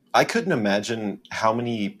I couldn't imagine how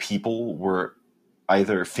many people were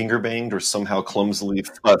either finger banged or somehow clumsily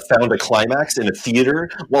found a climax in a theater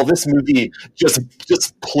while this movie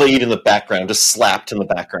just played in the background, just slapped in the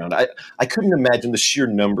background. I couldn't imagine the sheer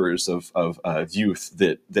numbers of youth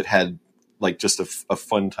that had like just a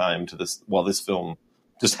fun time to this while this film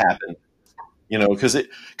just happened. You know, because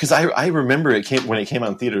I remember when it came out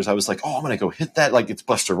in theaters, I was like, oh, I'm gonna go hit that, like it's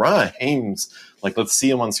Busta Rhymes, like let's see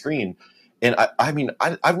him on screen. And I mean,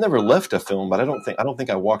 I've never left a film, but I don't think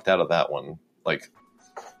I walked out of that one like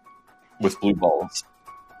with blue balls.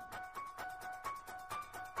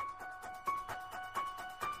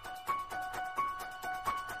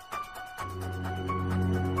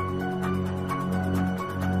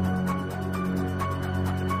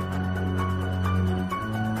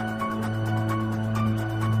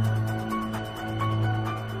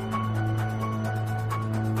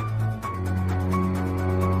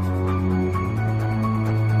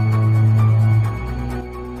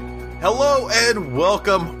 Hello and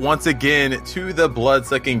welcome once again to the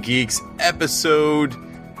Bloodsucking Geeks episode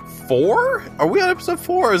 4? Are we on episode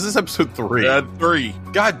 4 or is this episode 3? 3.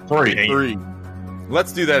 God, 3.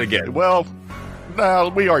 Let's do that again. Well,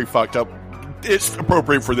 no, we already fucked up. It's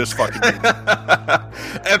appropriate for this fucking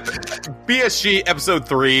BSG episode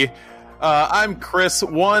 3. I'm Chris,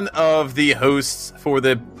 one of the hosts for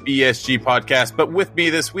the BSG podcast, but with me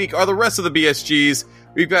this week are the rest of the BSGs.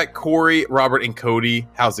 We've got Corey, Robert, and Cody.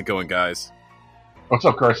 How's it going, guys? What's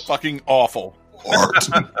up, Chris? fucking awful.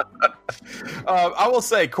 I will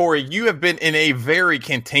say, Corey, you have been in a very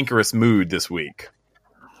cantankerous mood this week.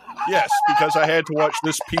 Yes, because I had to watch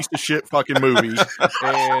this piece of shit fucking movie.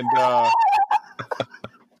 And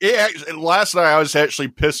last night I was actually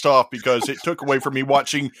pissed off because it took away from me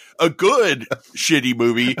watching a good shitty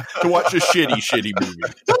movie to watch a shitty movie.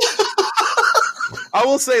 I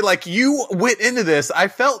will say, like, you went into this, I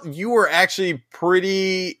felt you were actually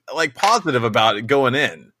pretty, like, positive about it going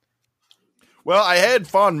in. Well, I had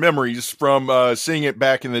fond memories from seeing it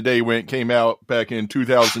back in the day when it came out back in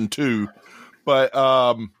 2002, but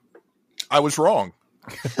I was wrong.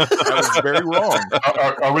 I was very wrong.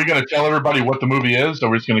 Are we going to tell everybody what the movie is, or are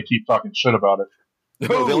we just going to keep talking shit about it?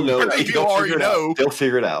 No, they'll know. People already know. They'll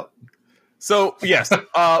figure it out. So, yes,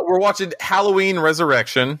 we're watching Halloween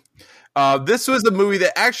Resurrection. This was a movie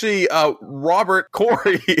that actually, Robert,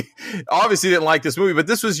 Corey, obviously didn't like this movie, but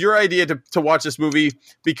this was your idea to watch this movie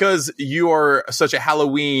because you are such a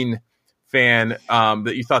Halloween fan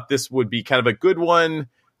that you thought this would be kind of a good one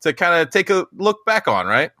to kind of take a look back on,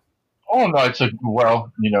 right? Oh,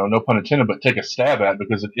 no, no pun intended, but take a stab at it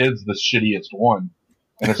because it is the shittiest one.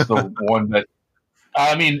 And it's the one that,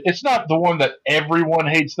 I mean, it's not the one that everyone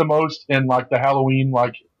hates the most in, like, the Halloween,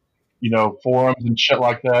 like, forums and shit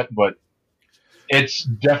like that, but it's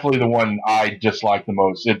definitely the one I dislike the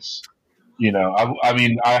most. It's, I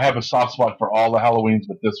mean, I have a soft spot for all the Halloweens,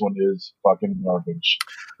 but this one is fucking garbage.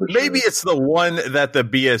 Maybe it's the one that the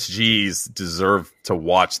BSGs deserve to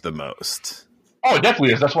watch the most. Oh, it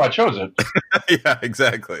definitely is. That's why I chose it. Yeah,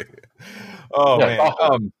 exactly. Oh, yeah,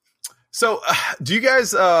 man. So, do you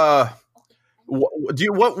guys...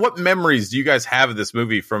 what memories do you guys have of this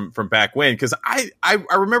movie from back when? Because I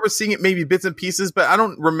remember seeing it maybe bits and pieces, but I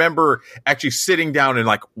don't remember actually sitting down and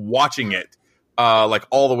like watching it like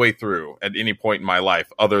all the way through at any point in my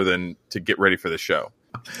life, other than to get ready for the show.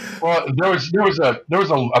 Well, there was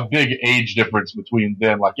a big age difference between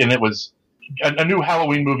then, like, and it was a new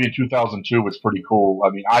Halloween movie in 2002 was pretty cool. I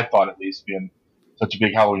mean, I thought, at least, being such a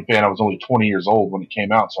big Halloween fan, I was only 20 years old when it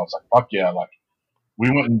came out, so I was like, fuck yeah, like.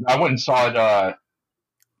 I went and saw it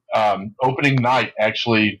opening night,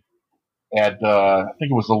 actually, at I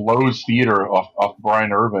think it was the Lowe's Theater off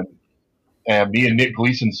Bryan Irvin, and me and Nick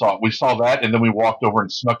Gleason saw it. We saw that, and then we walked over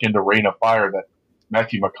and snuck into Reign of Fire, that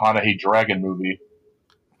Matthew McConaughey dragon movie.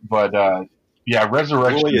 But yeah,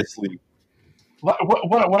 Resurrection. Gloriously. When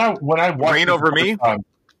I watched Reign Over Me?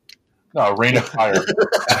 No, Reign of Fire.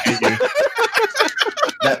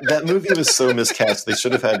 That movie was so miscast. They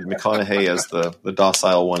should have had McConaughey as the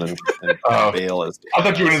docile one and Bale as... I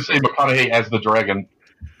thought you were going to say McConaughey as the dragon.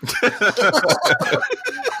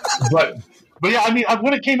 but yeah, I mean,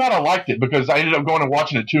 when it came out, I liked it because I ended up going and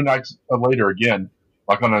watching it 2 nights later again,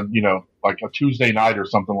 like on a Tuesday night or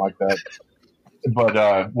something like that.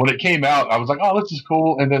 But when it came out, I was like, oh, this is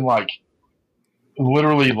cool. And then, like,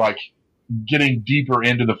 literally, like, getting deeper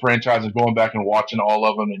into the franchise and going back and watching all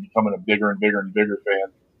of them and becoming a bigger and bigger and bigger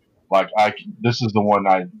fan. Like, this is the one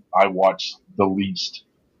I watch the least.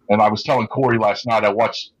 And I was telling Corey last night, I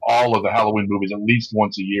watch all of the Halloween movies at least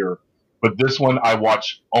once a year. But this one I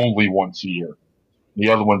watch only once a year. The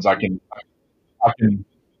other ones I can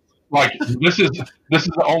like this is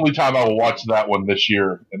the only time I will watch that one this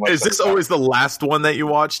year. Is this always the last one that you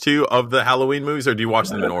watch too of the Halloween movies, or do you watch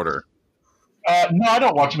them in order? No, I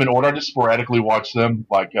don't watch them in order. I just sporadically watch them.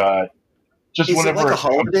 Like just is whenever it like a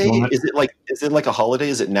holiday? Is it like a holiday?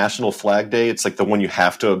 Is it National Flag Day? It's like the one you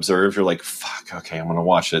have to observe. You're like, fuck, okay, I'm gonna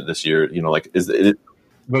watch it this year. You know, like is it?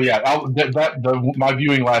 But yeah, my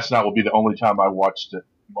viewing last night will be the only time I watched it,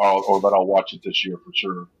 or that I'll watch it this year for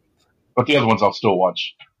sure. But the other ones I'll still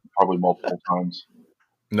watch probably multiple times.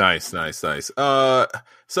 Nice. So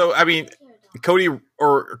I mean, Cody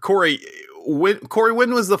or Corey,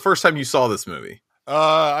 when was the first time you saw this movie?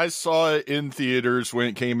 I saw it in theaters when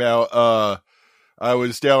it came out. I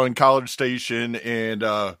was down in College Station, and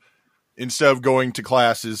instead of going to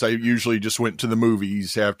classes, I usually just went to the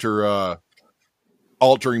movies after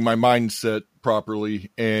altering my mindset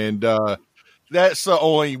properly. And that's the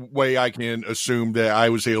only way I can assume that I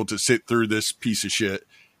was able to sit through this piece of shit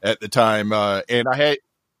at the time. And I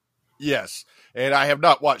have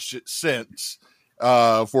not watched it since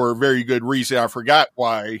for a very good reason. I forgot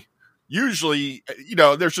why. Usually,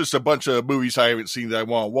 there's just a bunch of movies I haven't seen that I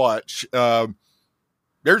want to watch.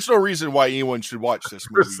 There's no reason why anyone should watch this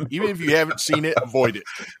movie. Even if you haven't seen it, avoid it.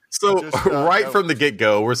 So from the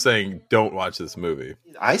get-go, we're saying don't watch this movie.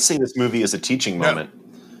 I say this movie is a teaching moment.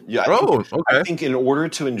 Yeah. Okay. I think in order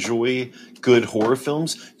to enjoy good horror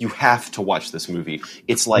films, you have to watch this movie.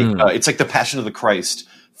 It's like it's like the Passion of the Christ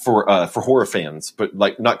for horror fans, but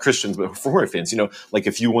like not Christians, but for horror fans. Like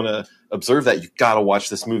if you want to observe that, you got to watch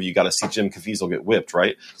this movie. You got to see Jim Caviezel get whipped,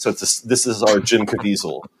 right? So this is our Jim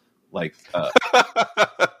Caviezel. Like,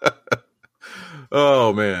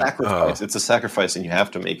 oh man, sacrifice. It's a sacrifice, and you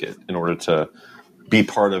have to make it in order to be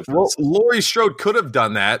part of. Well, Laurie Strode could have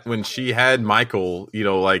done that when she had Michael,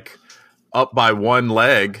 like up by one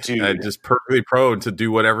leg and just perfectly prone to do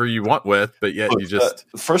whatever you want with, but yet you just.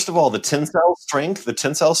 First of all, the tensile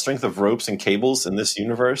strength of ropes and cables in this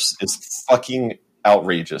universe is fucking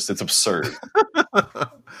outrageous. It's absurd.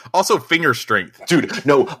 Also, finger strength, dude.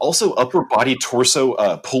 No, also upper body,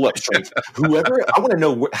 torso, pull-up strength. Whoever, I want to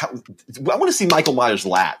know I want to see Michael Myers'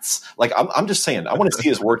 lats. Like, I'm just saying, I want to see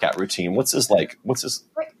his workout routine. What's his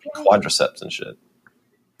quadriceps and shit?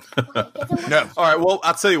 No. All right. Well,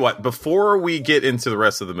 I'll tell you what. Before we get into the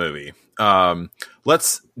rest of the movie,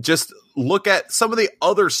 let's just look at some of the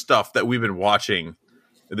other stuff that we've been watching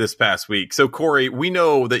this past week. So, Corey, we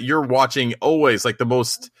know that you're watching always like the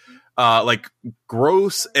most like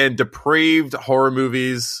gross and depraved horror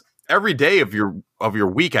movies every day of your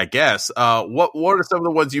week, I guess. What are some of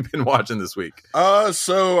the ones you've been watching this week?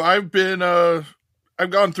 So I've been I've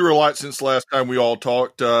gone through a lot since the last time we all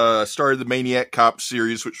talked. Started the Maniac Cop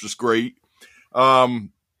series, which was great. The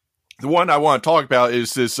one I want to talk about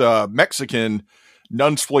is this Mexican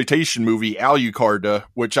nunsploitation movie, Alucarda,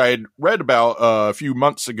 which I had read about a few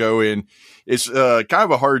months ago, and it's kind of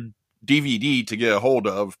a hard DVD to get a hold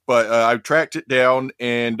of, but I've tracked it down,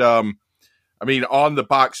 and on the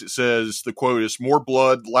box it says, the quote is, "More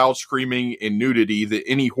blood, loud screaming, and nudity than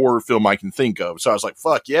any horror film I can think of." So I was like,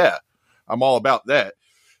 fuck yeah, I'm all about that.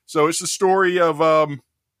 So it's the story of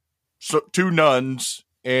two nuns,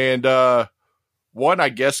 and one, I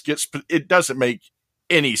guess, it doesn't make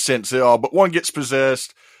any sense at all, but one gets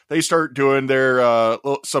possessed. They start doing their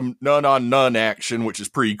some nun-on-nun action, which is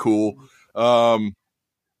pretty cool.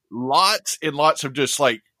 Lots and lots of just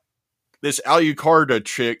like this Alucarda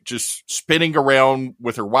chick just spinning around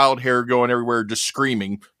with her wild hair going everywhere, just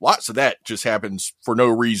screaming. Lots of that just happens for no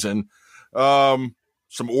reason.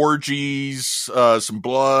 Some orgies, some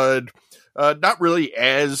blood, not really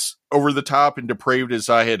as over the top and depraved as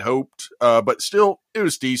I had hoped, but still it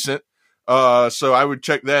was decent. So I would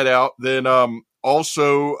check that out. Then,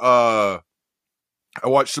 also, I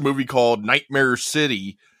watched a movie called Nightmare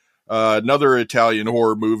City, another Italian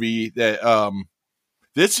horror movie that,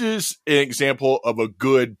 this is an example of a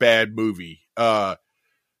good, bad movie.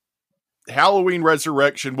 Halloween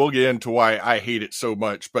Resurrection, we'll get into why I hate it so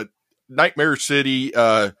much, but Nightmare City,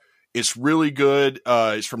 it's really good.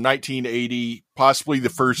 It's from 1980, possibly the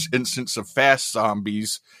first instance of fast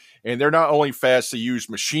zombies. And they're not only fast, they use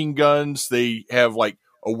machine guns. They have like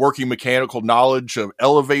a working mechanical knowledge of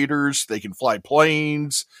elevators. They can fly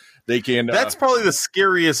planes. They can. That's probably the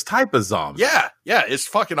scariest type of zombie. Yeah, it's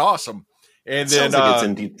fucking awesome. And sounds like it's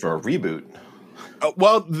indeed for a reboot.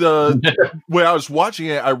 When I was watching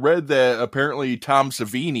it, I read that apparently Tom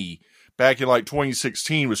Savini back in like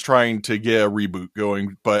 2016 was trying to get a reboot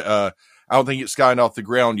going, but I don't think it's gotten off the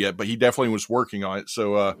ground yet. But he definitely was working on it.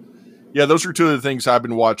 So yeah, those are two of the things I've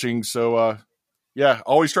been watching. So yeah,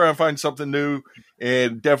 always try and find something new.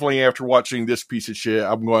 And definitely after watching this piece of shit,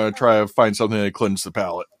 I'm going to try to find something that cleanses the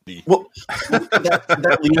palate. Well,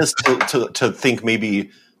 that leads us to think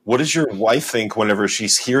maybe, what does your wife think whenever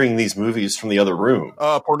she's hearing these movies from the other room?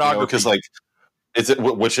 Pornography. Because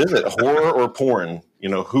which is it, horror or porn?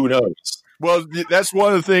 Who knows? Well, that's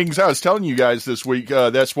one of the things I was telling you guys this week.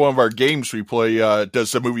 That's one of our games we play.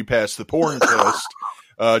 Does the movie pass the porn test?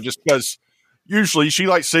 Just because usually she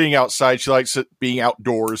likes sitting outside. She likes being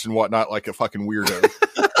outdoors and whatnot, like a fucking weirdo.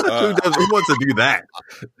 Who wants to do that?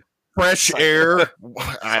 Fresh air.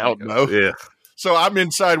 I don't know. Yeah. So I'm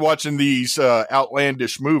inside watching these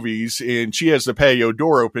outlandish movies, and she has the patio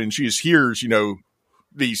door open, and she just hears,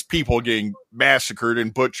 these people getting massacred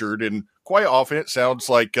and butchered, and quite often it sounds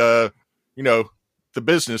like, the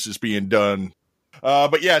business is being done.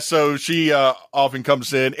 But yeah, so she often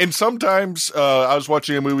comes in, and sometimes I was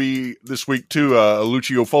watching a movie this week too, a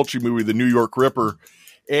Lucio Fulci movie, The New York Ripper,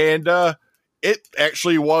 and it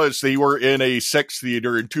actually was, they were in a sex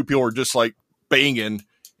theater, and two people were just like banging,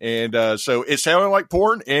 and so it sounded like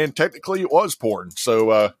porn, and technically it was porn.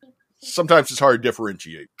 So sometimes it's hard to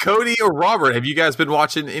differentiate. Cody or Robert, have you guys been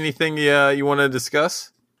watching anything you want to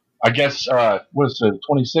discuss? I guess was the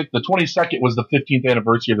 26th. The 22nd was the 15th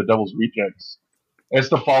anniversary of The Devil's Rejects. It's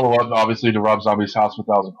the follow-up, obviously, to Rob Zombie's House with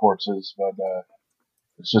 1,000 Corpses, but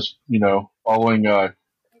it's just, following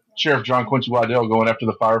Sheriff John Quincy Waddell going after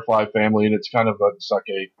the Firefly family, and it's kind of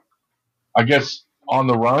I guess, on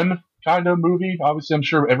the run kind of movie. Obviously, I'm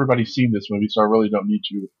sure everybody's seen this movie, so I really don't need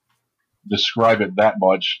to describe it that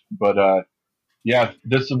much. But yeah,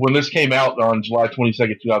 when this came out on July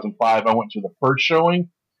 22nd, 2005, I went to the first showing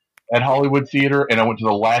at Hollywood Theater, and I went to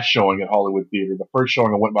the last showing at Hollywood Theater. The first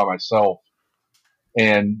showing I went by myself,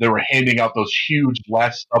 and they were handing out those huge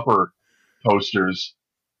Last Supper posters,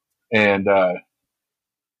 and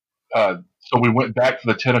so we went back to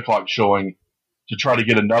the 10 o'clock showing to try to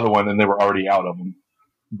get another one, and they were already out of them.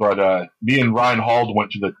 But me and Ryan Hald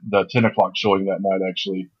went to the 10 o'clock showing that night,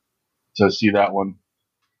 actually, to see that one.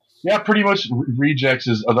 Yeah, pretty much Rejects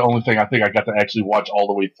is the only thing I think I got to actually watch all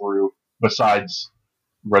the way through, besides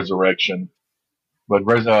Resurrection. But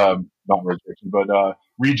not Resurrection, but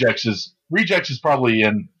Rejects is probably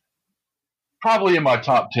in my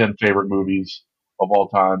top 10 favorite movies of all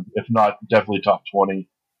time, if not definitely top 20.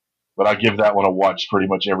 But I give that one a watch pretty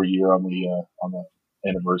much every year on the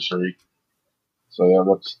anniversary. So yeah,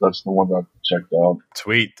 that's the one that I've checked out.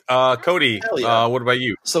 Sweet. Cody, yeah. What about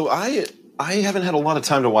you? So I haven't had a lot of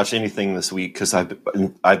time to watch anything this week because I've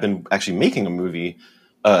been actually making a movie,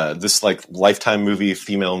 this like Lifetime movie,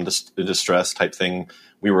 female in distress type thing.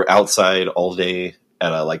 We were outside all day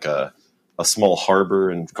at a small harbor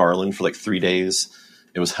in Garland for like 3 days.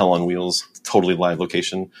 It was hell on wheels, totally live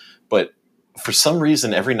location. But for some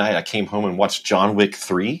reason, every night I came home and watched John Wick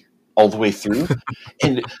 3 all the way through.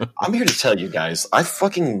 And I'm here to tell you guys, I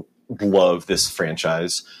fucking love this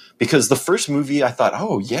franchise because the first movie I thought,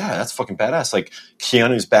 oh yeah, that's fucking badass. Like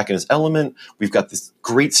Keanu's back in his element. We've got this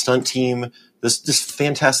great stunt team, this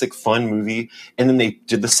fantastic fun movie. And then they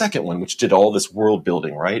did the second one, which did all this world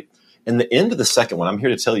building, right? And the end of the second one, I'm here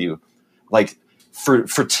to tell you, like, for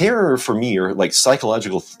terror for me, or like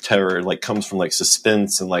psychological terror, like comes from like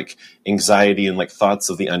suspense and like anxiety and like thoughts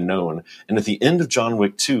of the unknown. And at the end of John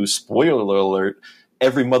Wick 2, spoiler alert,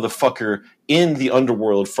 every motherfucker in the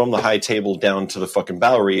underworld from the high table down to the fucking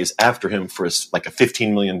Bowery is after him for like a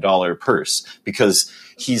 $15 million purse because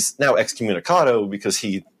he's now excommunicado because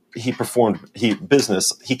he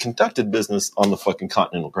conducted business on the fucking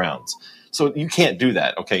Continental grounds. So you can't do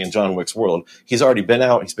that, okay, in John Wick's world. He's already been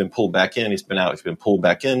out, he's been pulled back in, he's been out, he's been pulled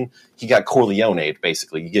back in. He got Corleone'd,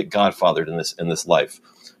 basically. You get Godfathered in this life.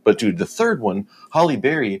 But dude, the third one, Halle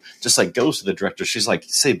Berry just like goes to the director. She's like,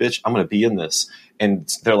 say, bitch, I'm going to be in this. And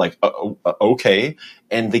they're like, okay.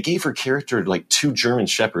 And they gave her character like 2 German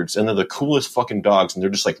shepherds, and they're the coolest fucking dogs, and they're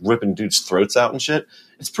just like ripping dudes' throats out and shit.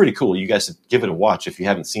 It's pretty cool. You guys should give it a watch if you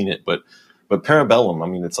haven't seen it. But Parabellum, I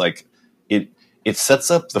mean, it's like it sets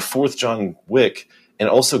up the 4th John Wick, and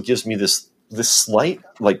also gives me this slight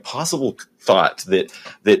like possible thought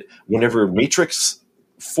that whenever Matrix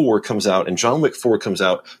 4 comes out and John Wick 4 comes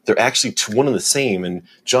out, they're actually one and the same. And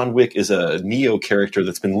John Wick is a Neo character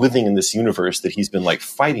that's been living in this universe that he's been like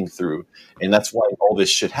fighting through, and that's why all this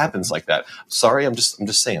shit happens like that. Sorry, I'm just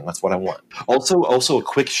saying that's what I want. Also a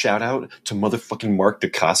quick shout out to motherfucking Mark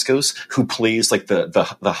Dacascos, who plays like the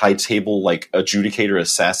high table like adjudicator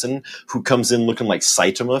assassin who comes in looking like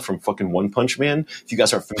Saitama from fucking One Punch Man. If you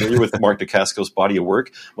guys aren't familiar with Mark Dacascos' body of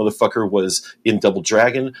work, motherfucker was in Double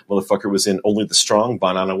Dragon, motherfucker was in Only the Strong,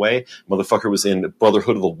 gone on away. Motherfucker was in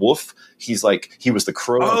Brotherhood of the Wolf. He was the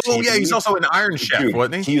Crow. On TV. Yeah, he's also an Iron Chef, Dude,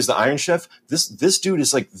 wasn't he? He was the Iron Chef. This dude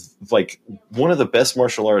is like one of the best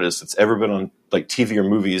martial artists that's ever been on like TV or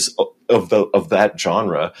movies of that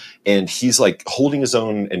genre, and he's like holding his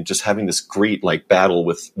own and just having this great like battle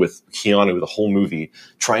with Keanu the whole movie,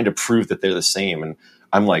 trying to prove that they're the same. And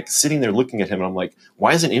I'm like sitting there looking at him, and I'm like,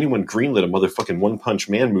 why hasn't anyone greenlit a motherfucking One Punch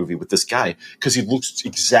Man movie with this guy? Because he looks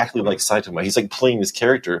exactly like Saitama. He's like playing his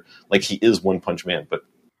character like he is One Punch Man. But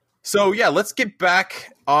so yeah, let's get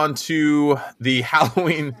back onto the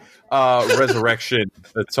Halloween Resurrection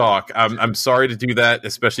talk. I'm sorry to do that,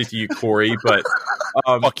 especially to you, Corey, but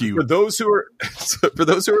fuck you. For those who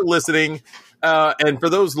are listening, and for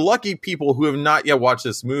those lucky people who have not yet watched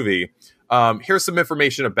this movie, here's some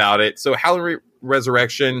information about it. So Halloween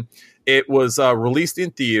Resurrection, it was released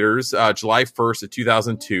in theaters July 1st of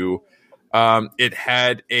 2002. It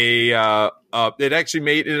had it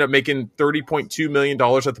actually ended up making $30.2 million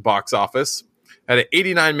at the box office. Had an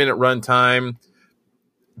 89-minute runtime.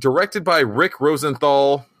 Directed by Rick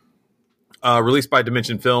Rosenthal. Released by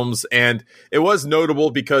Dimension Films, and it was notable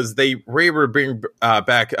because they were able to bring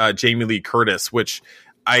back Jamie Lee Curtis, which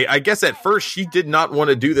I guess at first she did not want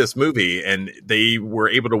to do this movie, and they were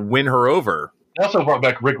able to win her over. They also brought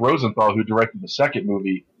back Rick Rosenthal, who directed the second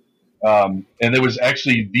movie, and it was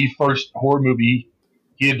actually the first horror movie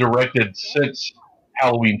he had directed since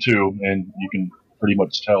Halloween 2, and you can pretty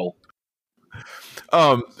much tell.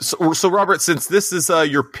 So Robert, since this is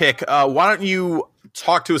your pick, why don't you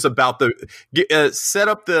talk to us about set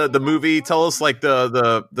up the movie? Tell us like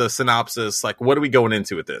the synopsis. Like, what are we going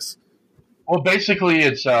into with this? Well, basically,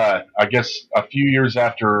 it's I guess a few years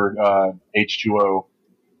after H2O,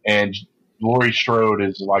 and Laurie Strode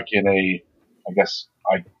is like in I guess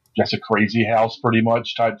a crazy house, pretty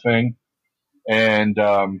much type thing, and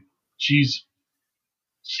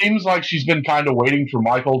seems like she's been kind of waiting for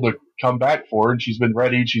Michael to come back for her, and she's been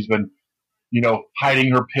ready. She's been,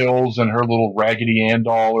 hiding her pills and her little Raggedy Ann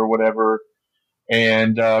doll or whatever,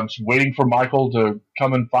 and she's waiting for Michael to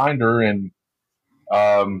come and find her. And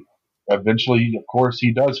eventually, of course,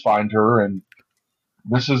 he does find her, and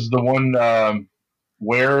this is the one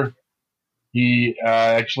where he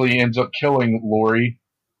actually ends up killing Laurie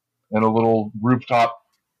in a little rooftop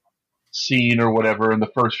scene or whatever in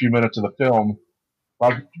the first few minutes of the film.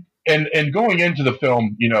 Like, and going into the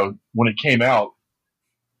film, when it came out,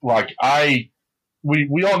 like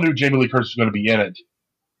we all knew Jamie Lee Curtis was going to be in it,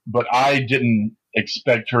 but I didn't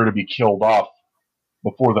expect her to be killed off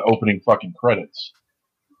before the opening fucking credits,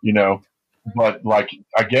 But like,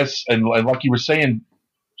 I guess, and like you were saying,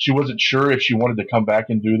 she wasn't sure if she wanted to come back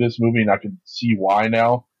and do this movie, and I can see why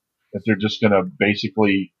now, if they're just going to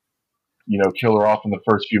basically, kill her off in the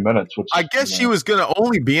first few minutes. Which I guess she was going to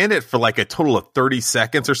only be in it for like a total of 30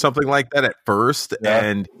 seconds or something like that at first. Yeah.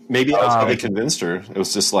 And maybe that's how they convinced her. It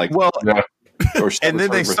was just like, yeah. And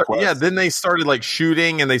then they started like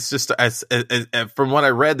shooting, and they just, as from what I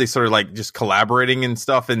read, they started like just collaborating and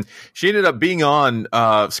stuff. And she ended up being on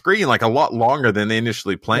screen like a lot longer than they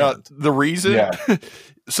initially planned. The reason,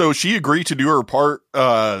 so she agreed to do her part.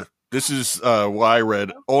 This is what I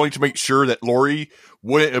read, only to make sure that Laurie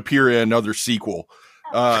wouldn't appear in another sequel.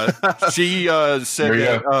 She said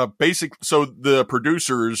that so the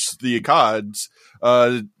producers, the Akkads,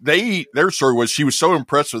 their story was she was so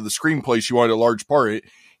impressed with the screenplay she wanted a large part in it,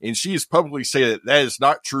 and she has publicly said that is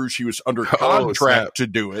not true. She was under contract to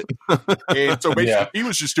do it, and so basically he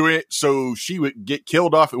was just doing it so she would get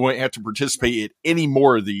killed off and wouldn't have to participate in any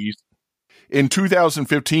more of these. In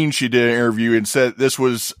 2015, she did an interview and said this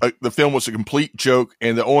was the film was a complete joke,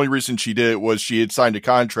 and the only reason she did it was she had signed a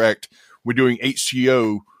contract with doing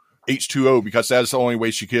H2O because that's the only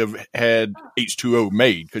way she could have had H2O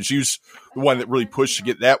made, because she was the one that really pushed to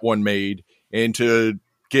get that one made, and to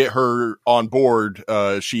get her on board,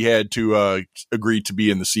 she had to agree to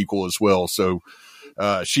be in the sequel as well. So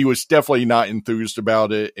she was definitely not enthused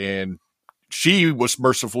about it, and she was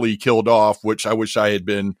mercifully killed off, which I wish I had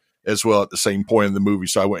been as well at the same point in the movie,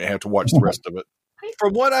 so I wouldn't have to watch the rest of it.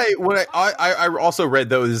 From what I also read,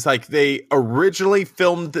 though, is like they originally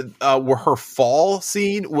filmed where her fall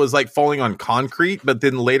scene was like falling on concrete, but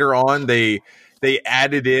then later on they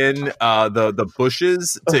added in the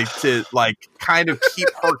bushes to like kind of keep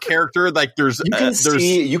her character like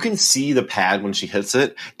you can see the pad when she hits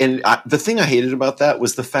it, and the thing I hated about that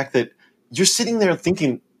was the fact that you're sitting there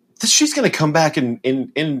thinking she's going to come back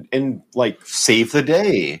and like save the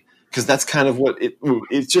day. Because that's kind of what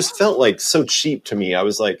it just felt like, so cheap to me. I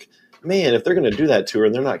was like, man, if they're going to do that to her,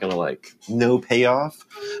 they're not going to like no payoff.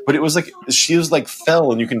 But it was like she was like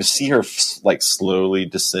fell, and you can just see her like slowly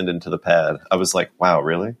descend into the pad. I was like, wow,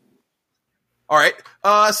 really? All right,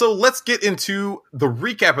 so let's get into the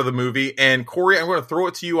recap of the movie. And Corey, I'm going to throw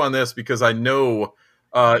it to you on this because I know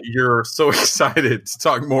you're so excited to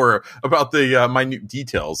talk more about the minute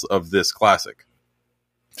details of this classic.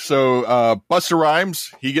 So Busta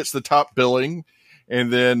Rhymes, he gets the top billing.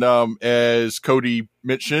 And then, as Cody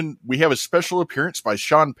mentioned, we have a special appearance by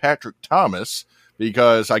Sean Patrick Thomas,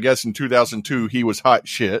 because I guess in 2002 he was hot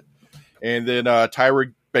shit. And then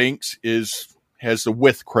Tyra Banks has the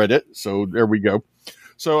with credit, so there we go.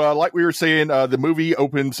 So like we were saying, the movie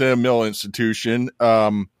opens in a mental institution,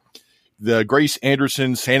 the Grace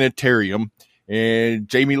Anderson Sanitarium, and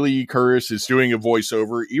Jamie Lee Curtis is doing a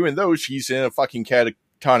voiceover, even though she's in a fucking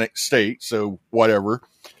catatonic state, so whatever.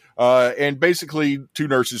 And basically, two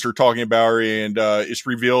nurses are talking about her, and it's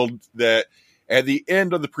revealed that at the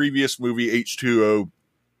end of the previous movie, H2O,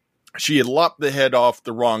 she had lopped the head off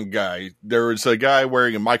the wrong guy. There was a guy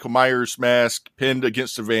wearing a Michael Myers mask pinned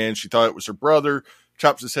against a van. She thought it was her brother,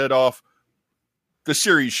 chops his head off. The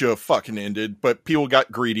series should have fucking ended, but people got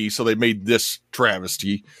greedy, so they made this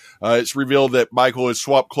travesty. It's revealed that Michael has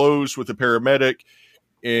swapped clothes with the paramedic,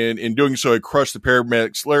 and in doing so, it crushed the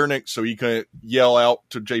paramedic's larynx, so he couldn't yell out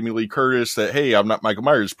to Jamie Lee Curtis that, hey, I'm not Michael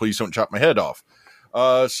Myers, please don't chop my head off.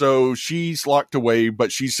 So she's locked away,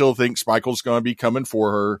 but she still thinks Michael's going to be coming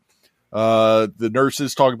for her. The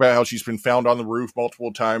nurses talk about how she's been found on the roof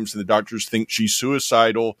multiple times, and the doctors think she's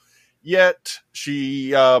suicidal. Yet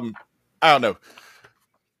she, I don't know,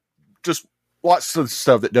 just lots of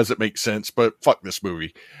stuff that doesn't make sense, but fuck this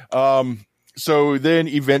movie. So then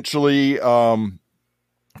eventually,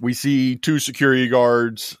 we see two security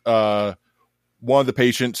guards. One of the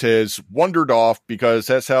patients has wandered off, because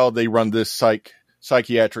that's how they run this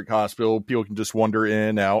psychiatric hospital. People can just wander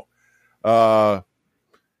in and out.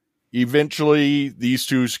 Eventually, these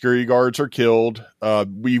two security guards are killed.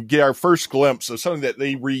 We get our first glimpse of something that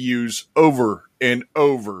they reuse over and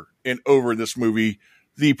over and over in this movie,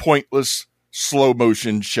 the pointless slow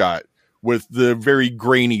motion shot with the very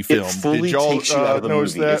grainy film. It fully Did y'all takes you out of the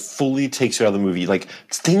notice movie. that? It fully takes you out of the movie. Like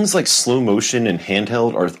things like slow motion and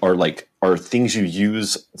handheld are things you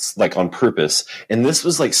use like on purpose. And this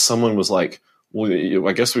was like someone was like, well,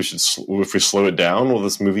 I guess we should, if we slow it down, will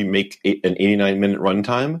this movie make an 89-minute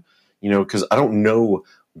runtime? You know, because I don't know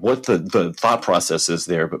what the thought process is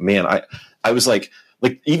there, but man, I was like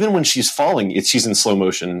even when she's falling, she's in slow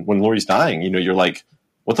motion. When Laurie's dying, you know, you're like,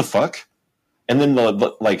 what the fuck? And then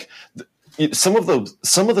some of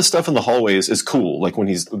the stuff in the hallways is cool, like when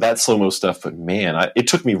he's that slow mo stuff. But man, it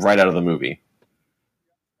took me right out of the movie.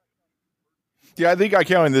 Yeah, I think I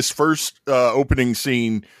count in this first opening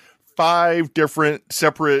scene 5 different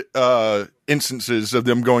separate instances of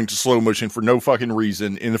them going to slow motion for no fucking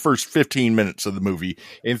reason in the first 15 minutes of the movie.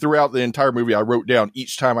 And throughout the entire movie, I wrote down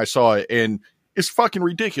each time I saw it, and it's fucking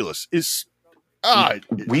ridiculous.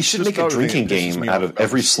 We should make a drinking game out of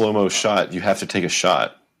every slow mo shot. You have to take a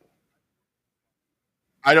shot.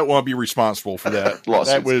 I don't want to be responsible for that.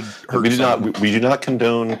 That would hurt. We do not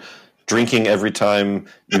condone drinking every time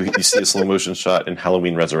you see a slow motion shot in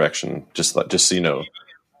Halloween Resurrection. Just so you know.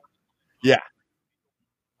 Yeah.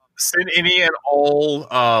 Send any and all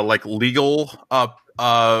like legal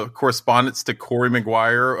correspondence to Corey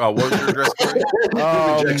Maguire. What was your address, Corey?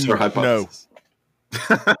 Rejects our hypothesis.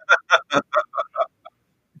 No.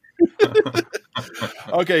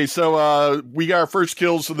 Okay, so we got our first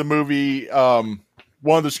kills of the movie.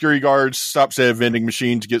 One of the security guards stops at a vending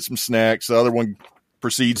machine to get some snacks. The other one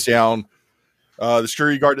proceeds down. The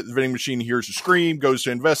security guard at the vending machine hears a scream, goes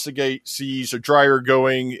to investigate, sees a dryer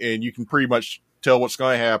going, and you can pretty much tell what's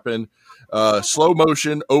going to happen. Slow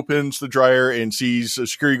motion opens the dryer and sees a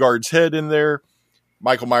security guard's head in there.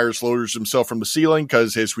 Michael Myers lowers himself from the ceiling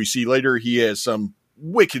because, as we see later, he has some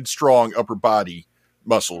wicked strong upper body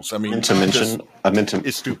muscles. I mean,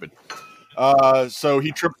 it's stupid. So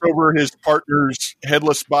he trips over his partner's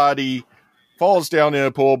headless body, falls down in a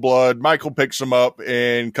pool of blood. Michael picks him up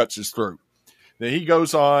and cuts his throat. Then he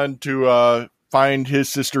goes on to find his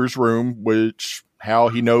sister's room, which how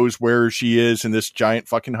he knows where she is in this giant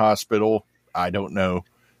fucking hospital, I don't know.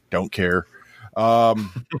 Don't care.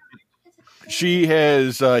 She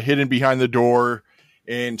has hidden behind the door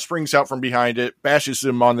and springs out from behind it, bashes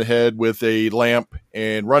him on the head with a lamp,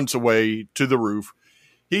 and runs away to the roof.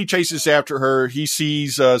 He chases after her. He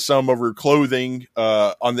sees some of her clothing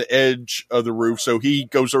on the edge of the roof, so he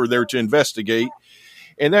goes over there to investigate.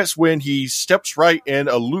 And that's when he steps right in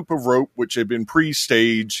a loop of rope, which had been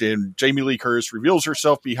pre-staged, and Jamie Lee Curtis reveals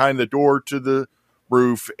herself behind the door to the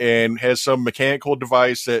roof and has some mechanical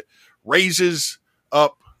device that raises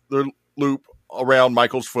up the loop around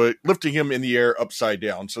Michael's foot, lifting him in the air upside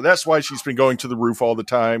down. So that's why she's been going to the roof all the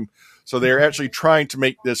time. So they're actually trying to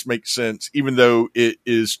make this make sense, even though it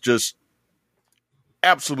is just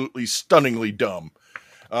absolutely stunningly dumb.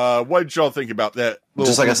 What did y'all think about that?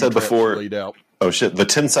 Just like I said before, laid out? Oh shit! The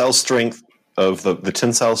tensile strength of the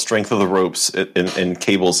tensile strength of the ropes and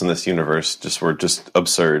cables in this universe were just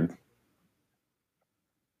absurd.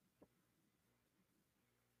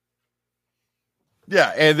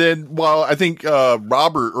 Yeah, and then while I think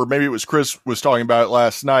Robert, or maybe it was Chris, was talking about it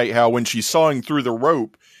last night, how when she's sawing through the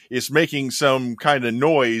rope, it's making some kind of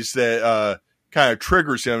noise that kind of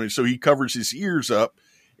triggers him, and so he covers his ears up.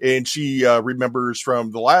 And she remembers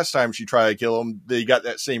from the last time she tried to kill him, they got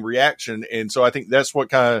that same reaction. And so I think that's what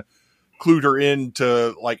kind of clued her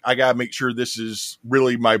into, like, I got to make sure this is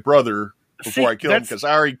really my brother before I kill him, because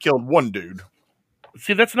I already killed one dude.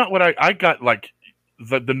 See, that's not what I got, like,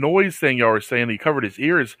 the noise thing y'all were saying, he covered his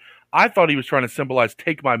ears. I thought he was trying to symbolize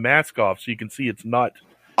take my mask off so you can see it's not.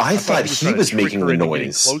 I thought he was making the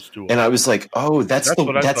noise. And I was like, oh,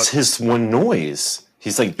 that's his one noise.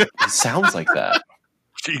 He's like, it sounds like that.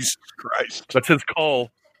 Jesus Christ. That's his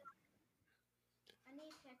call.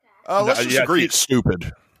 Let's just agree it's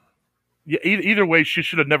stupid. Yeah, either way, she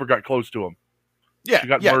should have never got close to him. Yeah, she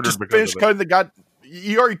got murdered just because finish of cutting the guy.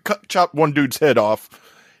 You already chopped one dude's head off.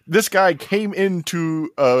 This guy came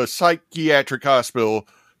into a psychiatric hospital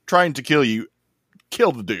trying to kill you.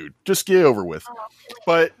 Kill the dude. Just get it over with.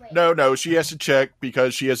 But no, she has to check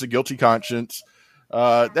because she has a guilty conscience.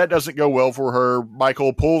 That doesn't go well for her.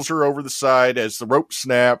 Michael pulls her over the side as the rope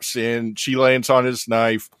snaps and she lands on his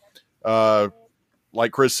knife.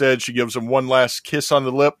 Like Chris said, she gives him one last kiss on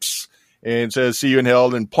the lips and says, see you in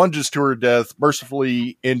hell, and plunges to her death,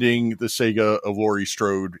 mercifully ending the saga of Laurie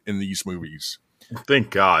Strode in these movies.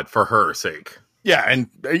 Thank God, for her sake. Yeah, and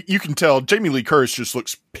you can tell Jamie Lee Curtis just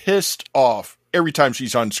looks pissed off every time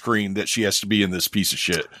she's on screen that she has to be in this piece of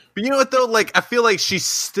shit. But you know what, though? Like, I feel like she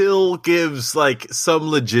still gives, like, some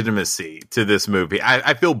legitimacy to this movie.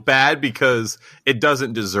 I feel bad because it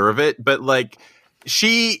doesn't deserve it, but, like,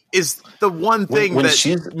 she is the one thing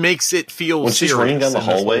that makes it feel when she's running down the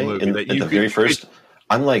hallway in the very first,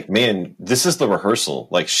 I'm like, man, this is the rehearsal.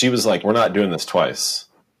 Like, she was like, we're not doing this twice.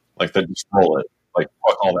 Like, they just roll it. Like,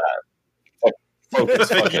 fuck all that. Like, focus,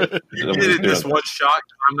 fuck it. You did it in this one shot,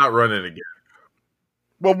 I'm not running again.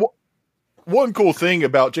 Well, one cool thing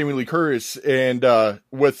about Jamie Lee Curtis and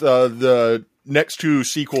with the next two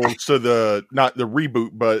sequels to not the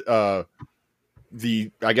reboot, but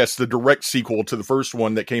I guess the direct sequel to the first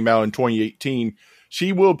one that came out in 2018,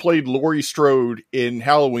 she will have played Laurie Strode in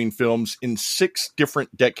Halloween films in 6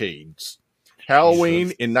 different decades.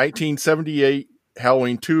 Halloween in 1978,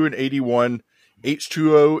 Halloween 2 in 81,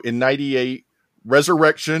 H2O in 98,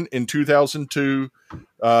 Resurrection in 2002,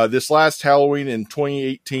 this last Halloween in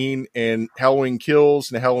 2018, and Halloween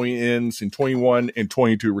Kills and Halloween Ends in 21 and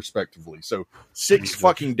 22 respectively. So 6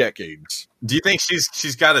 fucking decades. Do you think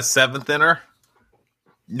she's got a 7th in her?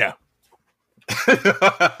 No.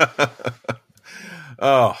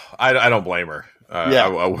 Oh, I don't blame her. Yeah,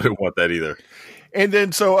 I wouldn't want that either. And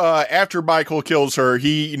then so after Michael kills her,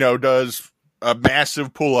 he does a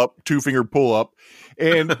massive pull-up, 2-finger pull-up.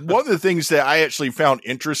 And one of the things that I actually found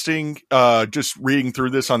interesting, just reading through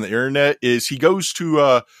this on the internet, is he goes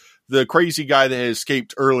to the crazy guy that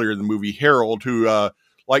escaped earlier in the movie, Harold, who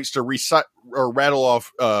likes to recite or rattle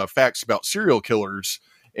off facts about serial killers,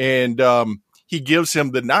 and he gives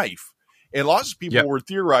him the knife. And lots of people were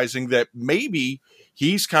theorizing that maybe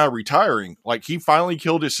he's kind of retiring. Like, he finally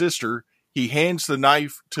killed his sister. He hands the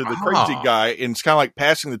knife to the crazy guy, and it's kind of like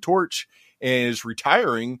passing the torch, and is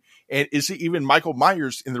retiring. And is it even Michael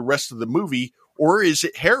Myers in the rest of the movie, or is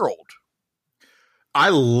it Harold? I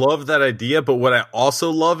love that idea, but what I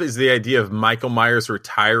also love is the idea of Michael Myers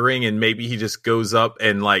retiring, and maybe he just goes up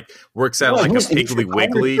and like works out like a Piggly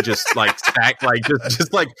Wiggly, just like stack, like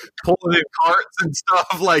just like pulling in carts and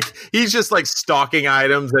stuff. Like, he's just like stocking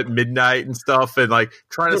items at midnight and stuff, and like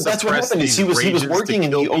trying to. That's what happened. He was working,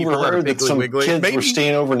 and he overheard that some kids were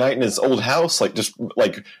staying overnight in his old house, like just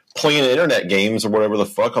like playing internet games or whatever the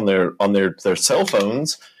fuck on their cell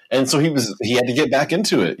phones, and so he had to get back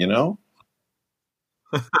into it,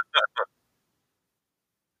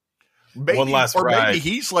 Maybe, one last ride. Maybe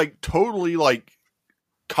he's like totally like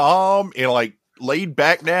calm and like laid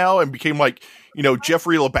back now and became like,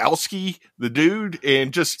 Jeffrey Lebowski, the dude,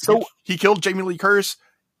 and just he killed Jamie Lee Curtis.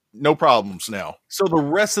 No problems now. So the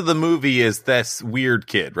rest of the movie is this weird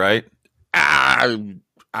kid, right? I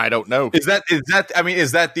don't know. Is that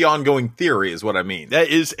the ongoing theory is what I mean? That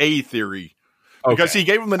is a theory. because he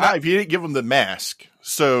gave him the knife. He didn't give him the mask.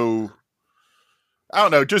 So I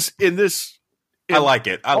don't know. Just in this, I like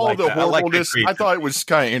it. I like the that. horribleness. I thought it was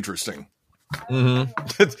kind of interesting.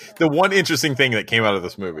 The one interesting thing that came out of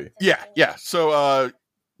this movie. Yeah. So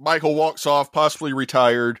Michael walks off, possibly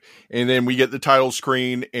retired, and then we get the title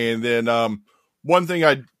screen. And then one thing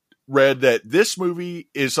I read that this movie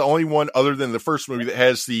is the only one other than the first movie that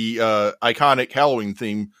has the iconic Halloween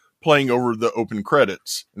theme playing over the open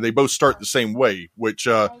credits. And they both start the same way, which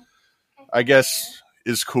I guess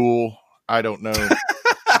is cool. I don't know.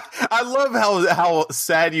 I love how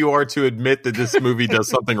sad you are to admit that this movie does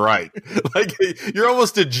something right. Like you're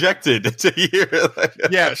almost dejected to hear.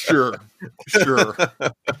 Yeah, sure.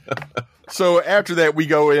 So after that, we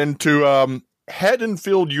go into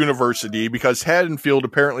Haddonfield University, because Haddonfield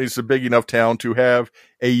apparently is a big enough town to have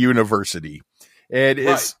a university, and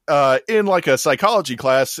it's in like a psychology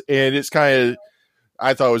class, and it's kind of,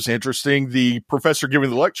 I thought it was interesting. The professor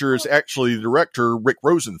giving the lecture is actually the director, Rick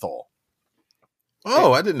Rosenthal.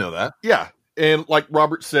 Oh, I didn't know that. Yeah. And like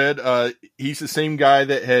Robert said, he's the same guy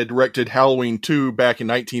that had directed Halloween 2 back in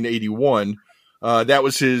 1981. That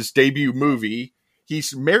was his debut movie.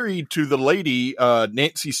 He's married to the lady,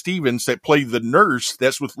 Nancy Stevens, that played the nurse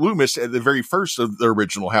that's with Loomis at the very first of the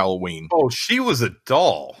original Halloween. Oh, she was a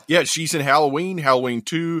doll. Yeah, she's in Halloween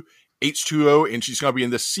 2, H2O, and she's going to be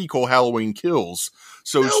in the sequel, Halloween Kills.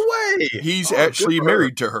 So No way. he's actually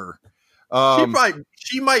married to her.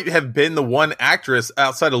 She might have been the one actress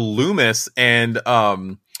outside of Loomis and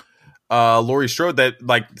Laurie Strode that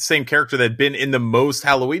like the same character that had been in the most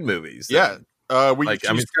Halloween movies. Yeah,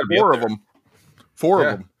 she's four of them. Four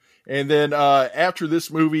of them. And then after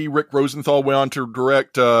this movie, Rick Rosenthal went on to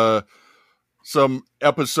direct some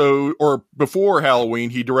episode, or before Halloween,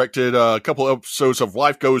 he directed a couple episodes of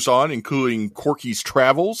Life Goes On, including Corky's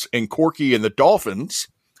Travels and Corky and the Dolphins,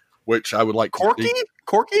 which I would like.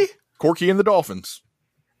 Corky and the Dolphins.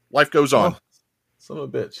 Life Goes On. Oh, son of a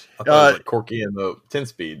bitch. I thought it was like Corky and the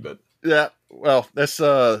 10-speed, but yeah, well, that's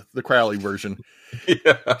the Crowley version.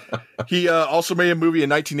 Yeah. He also made a movie in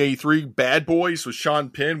 1983, Bad Boys, with Sean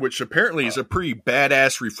Penn, which apparently is a pretty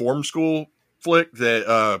badass reform school flick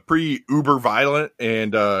that pretty uber violent,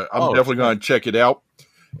 and I'm definitely going to check it out.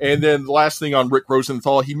 And then the last thing on Rick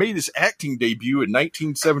Rosenthal, he made his acting debut in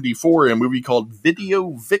 1974 in a movie called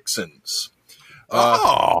Video Vixens.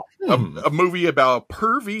 A movie about a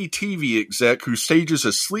pervy TV exec who stages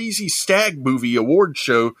a sleazy stag movie award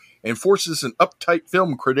show and forces an uptight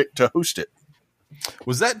film critic to host it.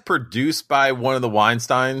 Was that produced by one of the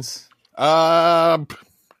Weinsteins?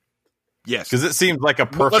 Yes. Because it seems like a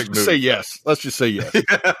perfect movie. Let's just say yes.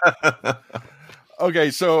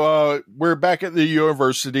 Okay, so we're back at the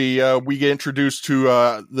university. We get introduced to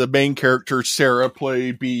the main character, Sarah,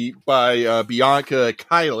 played by Bianca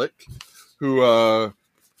Kylik, who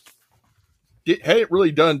hadn't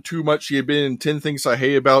really done too much. She had been in 10 Things I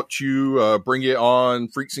Hate About You, Bring It On,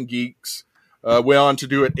 Freaks and Geeks. Went on to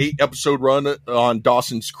do an 8-episode run on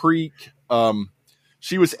Dawson's Creek.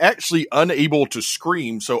 She was actually unable to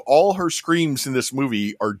scream, so all her screams in this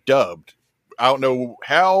movie are dubbed. I don't know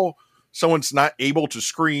how someone's not able to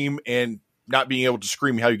scream and not being able to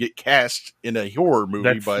scream, how you get cast in a horror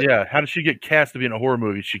movie. How does she get cast to be in a horror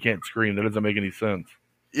movie? She can't scream. That doesn't make any sense.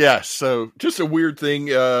 Yeah, so just a weird thing.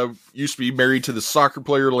 Used to be married to the soccer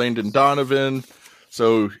player Landon Donovan,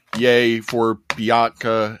 so yay for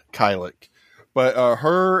Bianca Kylik. But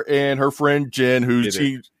her and her friend Jen, who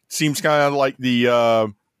seems kind of like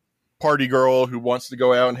the party girl who wants to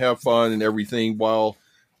go out and have fun and everything, while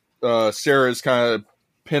Sarah's kind of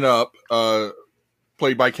pin up,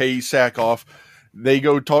 played by Katie Sackhoff. They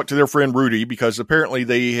go talk to their friend Rudy, because apparently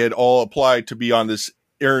they had all applied to be on this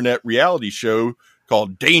internet reality show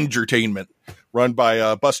called Dangertainment, run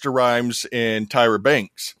by Buster Rhymes and Tyra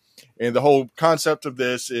Banks. And the whole concept of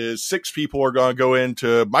this is 6 people are going to go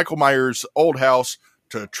into Michael Myers' old house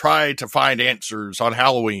to try to find answers on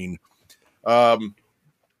Halloween.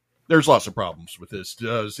 There's lots of problems with this.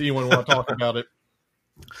 Does anyone want to talk about it?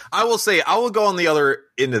 I will say, I will go on the other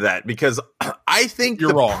end of that, because I think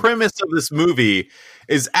You're wrong. Premise of this movie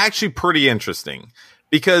is actually pretty interesting.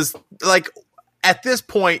 Because, like, at this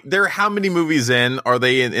point, how many movies in are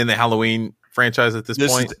they in the Halloween franchise at this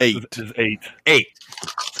point? This is 8. 8.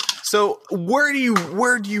 So where do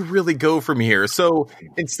you really go from here? So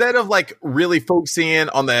instead of like really focusing in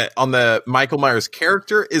on the Michael Myers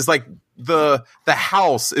character, is like the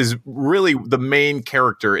house is really the main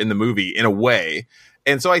character in the movie in a way.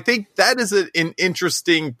 And so I think that is an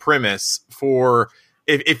interesting premise for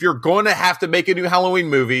if you're going to have to make a new Halloween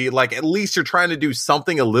movie, like at least you're trying to do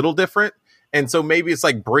something a little different. And so maybe it's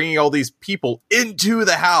like bringing all these people into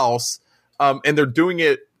the house and they're doing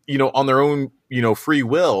it, on their own, free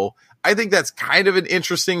will. I think that's kind of an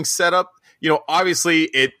interesting setup. Obviously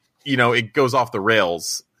it goes off the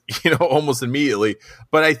rails, almost immediately.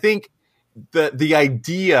 But I think the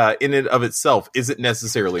idea in and of itself isn't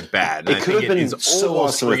necessarily bad. And it could have been so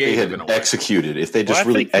awesome if they had executed, if they just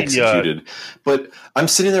really executed. But I'm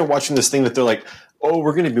sitting there watching this thing that they're like, oh,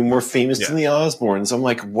 we're going to be more famous than the Osbournes. I'm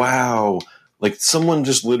like, wow. Like someone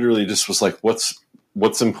just literally just was like, what's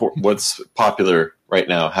important? What's popular right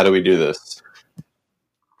now? How do we do this?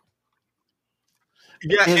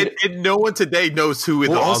 Yeah, and no one today knows who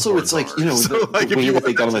the also, Osbournes it's like, are. So, when you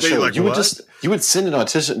got on the show, like, you would send an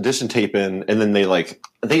audition tape in, and then they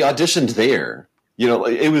auditioned there.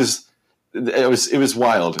 It was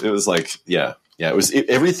wild. It was like, it was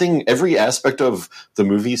everything. Every aspect of the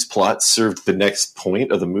movie's plot served the next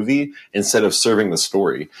point of the movie instead of serving the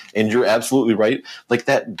story. And you're absolutely right. Like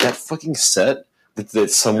that fucking set that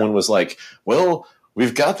someone was like, well,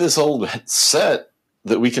 we've got this old set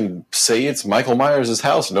that we can say it's Michael Myers'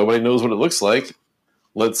 house. Nobody knows what it looks like.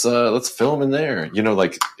 Let's film in there.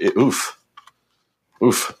 Oof.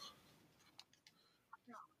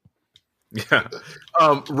 Yeah.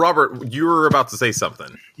 Robert, you were about to say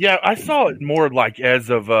something. Yeah, I saw it more like as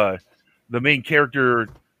of the main character,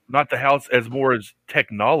 not the house, as more as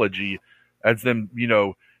technology, as them,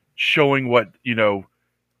 showing what,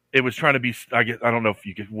 it was trying to be, I guess, I don't know if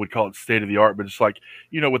you would call it state of the art, but it's like,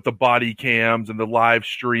 with the body cams and the live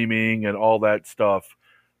streaming and all that stuff.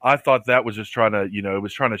 I thought that was just trying to, it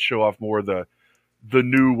was trying to show off more the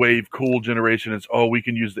new wave cool generation. It's, we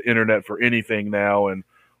can use the internet for anything now and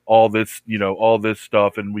all this, all this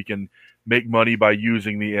stuff, and we can make money by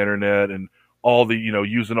using the internet and all the,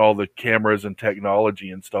 using all the cameras and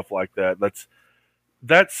technology and stuff like that.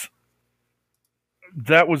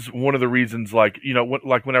 That was one of the reasons, like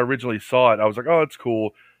when I originally saw it, I was like, oh, it's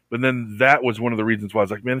cool. But then that was one of the reasons why I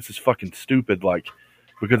was like, man, this is fucking stupid. Like,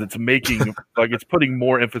 because it's making, it's putting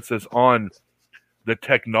more emphasis on the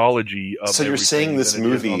technology of. So you're saying this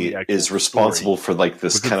movie is responsible for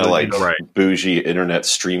this kind of bougie internet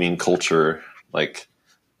streaming culture,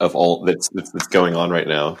 of all that's going on right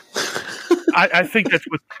now. I think that's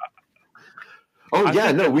what.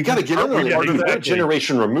 We got to get in on it. We're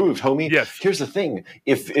generation removed, homie. Yes. Here's the thing: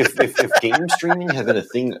 if game streaming had been a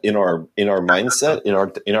thing in our mindset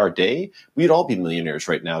in our day, we'd all be millionaires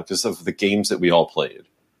right now because of the games that we all played.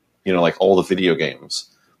 All the video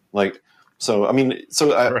games. We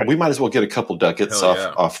might as well get a couple ducats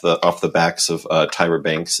off the backs of Tyra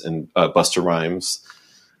Banks and Busta Rhymes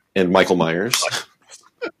and Michael Myers.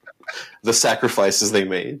 The sacrifices they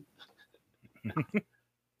made.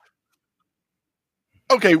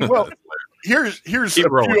 Okay, well, here's a few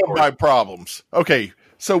of my problems. Okay,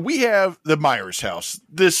 so we have the Myers house,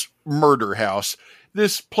 this murder house,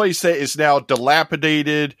 this place that is now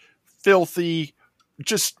dilapidated, filthy.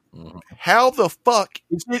 Just how the fuck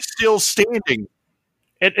is it still standing?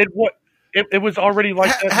 It was already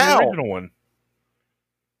like that in the original one.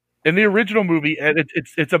 In the original movie,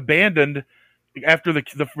 it's abandoned after the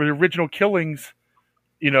original killings.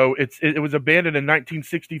 It was abandoned in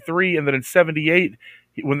 1963, and then in 1978,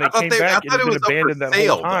 when they came back, it had been abandoned that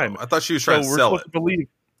whole time. I thought she was trying to sell it. To believe.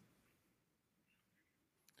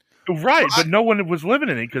 Right, but no one was living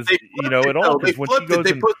in it because at all. Because when she goes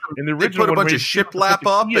in the original, they put a bunch of shiplap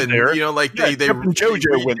up, and there, they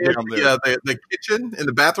JoJo went down there. The kitchen and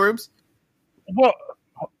the bathrooms. Well,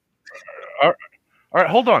 all right,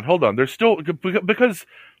 hold on. There's still because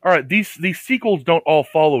all right, these sequels don't all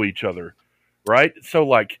follow each other, right?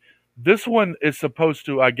 So this one is supposed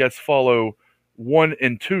to, I guess, follow 1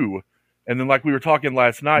 and 2. And then we were talking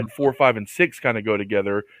last night, 4, 5, and 6 kind of go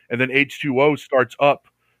together. And then H2O starts up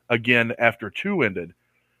again after 2 ended.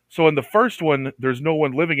 So in the first one, there's no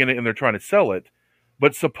one living in it and they're trying to sell it.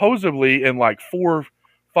 But supposedly in 4,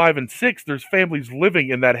 5, and 6, there's families living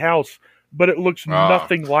in that house, but it looks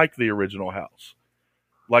nothing like the original house.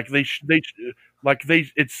 It's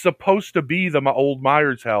supposed to be the old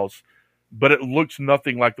Myers house, but it looks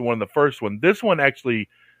nothing like the one in the first one. This one actually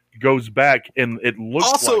goes back and it looks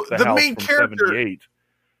also, like the the house main from character, 78.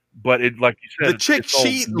 But it, like you said, the chick,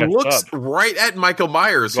 she looks right at Michael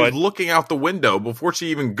Myers, who's looking out the window before she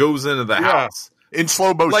even goes into the house in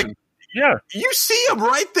slow motion. You see him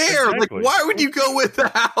right there. Exactly. Why would you go with the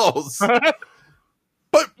house?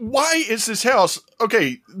 But why is this house?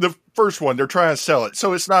 Okay, the first one, they're trying to sell it.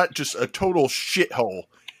 So it's not just a total shithole.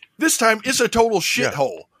 This time, it's a total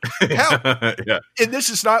shithole. And this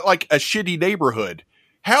is not like a shitty neighborhood.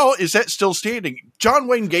 How is that still standing? John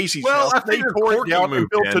Wayne Gacy's house, they tore it down and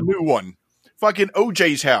built a new one. Fucking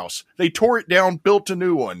OJ's house, they tore it down, built a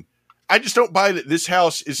new one. I just don't buy that this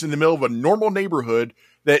house is in the middle of a normal neighborhood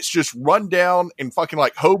that's just run down and fucking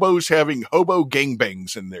like hobos having hobo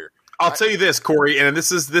gangbangs in there. I'll tell you this, Corey, and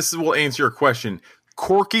this will answer your question.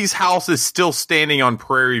 Corky's house is still standing on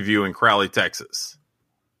Prairie View in Crowley, Texas.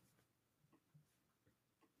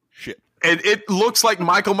 Shit. And it looks like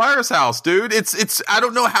Michael Myers' house, dude. It's I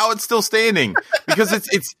don't know how it's still standing because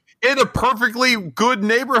it's in a perfectly good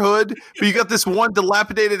neighborhood, but you got this one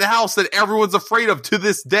dilapidated house that everyone's afraid of to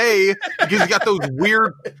this day because you got those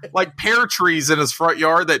weird like pear trees in his front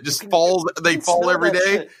yard that just fall every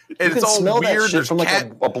day, and it's all weird. There's from like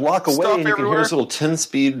a block away, and you can hear his little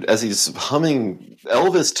 10-speed as he's humming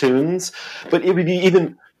Elvis tunes. But it would be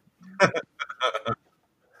even.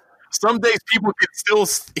 Some days people can still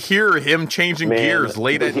hear him changing gears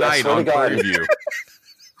late at night on Prairie View.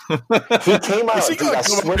 He came out. Dude, I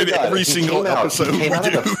swear to God, every single episode. He came out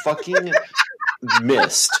of the fucking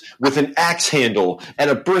mist with an axe handle at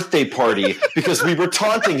a birthday party because we were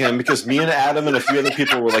taunting him because me and Adam and a few other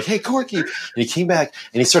people were like, "Hey, Corky!" And he came back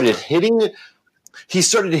and he started hitting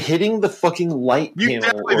the fucking light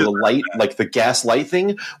panel or the light, like the gas light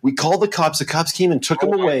thing. We called the cops. The cops came and took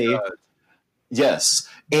him away. God. Yes.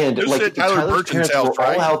 And like Tyler's parents were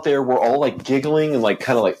all out there. We're all like giggling and like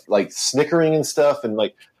kind of like snickering and stuff. And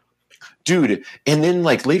like, dude. And then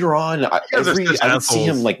like later on, I would see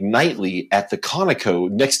him like nightly at the Conoco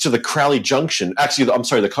next to the Crowley Junction. Actually, I'm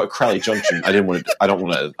sorry, the Crowley Junction. I don't want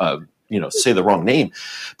to, say the wrong name,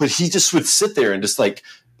 but he just would sit there and just like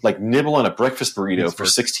nibble on a breakfast burrito for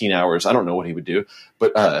 16 hours. I don't know what he would do,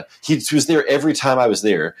 but he was there every time I was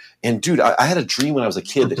there. And dude, I had a dream when I was a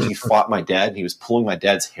kid that he fought my dad and he was pulling my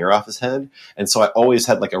dad's hair off his head. And so I always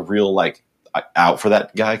had like a real like out for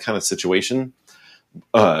that guy kind of situation.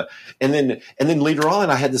 And then later on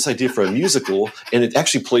I had this idea for a musical, and it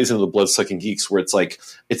actually plays into the Bloodsucking Geeks, where it's like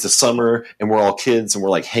it's the summer and we're all kids and we're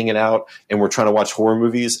like hanging out and we're trying to watch horror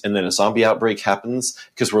movies, and then a zombie outbreak happens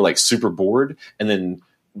because we're like super bored, and then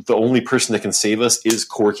the only person that can save us is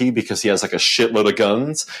Corky because he has like a shitload of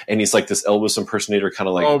guns, and he's like this Elvis impersonator, kind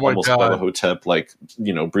of like almost Bubba Hotep, like,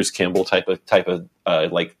 Bruce Campbell type of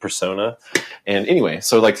like persona. And anyway,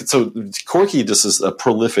 so Corky just is a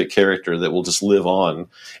prolific character that will just live on.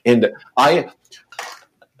 And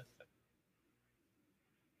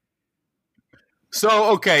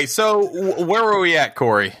So where were we at,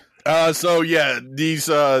 Corey? These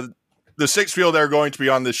the six people that are going to be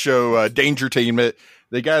on this show, Dangertainment.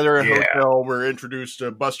 They gather at a hotel. We're introduced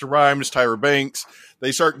to Busta Rhymes, Tyra Banks.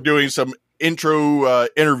 They start doing some intro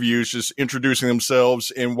interviews, just introducing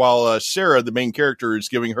themselves. And while Sarah, the main character, is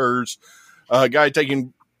giving hers, a guy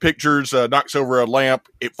taking pictures knocks over a lamp.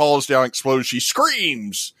 It falls down, explodes. She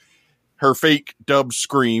screams her fake dub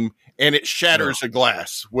scream, and it shatters a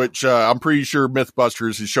glass, which I'm pretty sure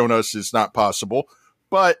Mythbusters has shown us is not possible.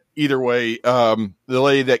 But either way, the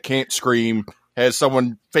lady that can't scream has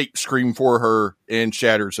someone fake scream for her and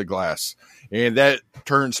shatters a glass. And that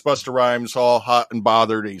turns Busta Rhymes all hot and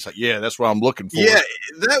bothered. And he's like, yeah, that's what I'm looking for. Yeah,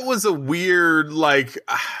 that was a weird, what,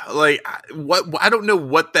 I don't know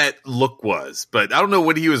what that look was, but I don't know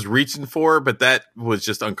what he was reaching for, but that was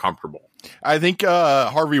just uncomfortable. I think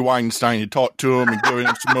Harvey Weinstein had talked to him and given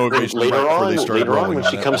him some motivation. Later on, when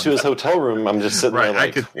she comes to his hotel room, I'm just sitting there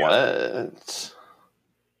like, what?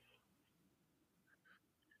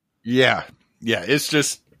 Yeah, it's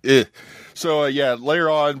just So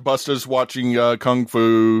later on, Busta's watching Kung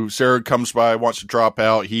Fu. Sarah comes by, wants to drop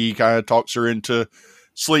out. He kind of talks her into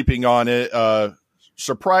sleeping on it.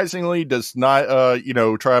 Surprisingly, does not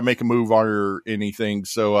try to make a move on her or anything.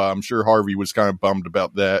 So I'm sure Harvey was kind of bummed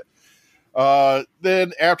about that.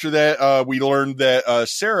 Then after that, we learned that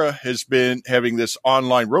Sarah has been having this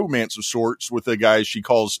online romance of sorts with a guy she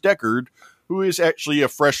calls Deckard, who is actually a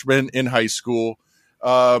freshman in high school.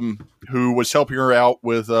 Who was helping her out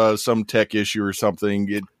with some tech issue or something.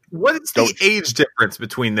 What is the age difference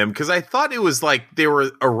between them? Because I thought it was like they were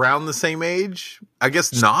around the same age. I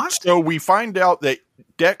guess not. So we find out that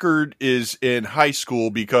Deckard is in high school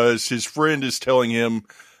because his friend is telling him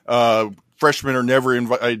freshmen are never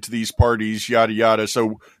invited to these parties, yada, yada.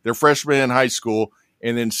 So they're freshmen in high school.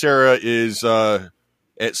 And then Sarah is at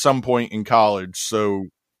some point in college. So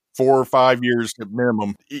 4 or 5 years at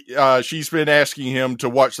minimum. She's been asking him to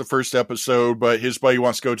watch the first episode, but his buddy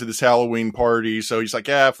wants to go to this Halloween party. So he's like,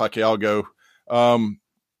 fuck it, I'll go.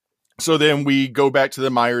 So then we go back to the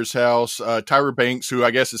Myers house. Tyra Banks, who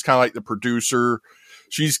I guess is kind of like the producer,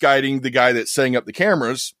 she's guiding the guy that's setting up the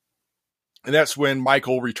cameras. And that's when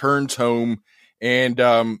Michael returns home,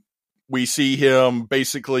 and we see him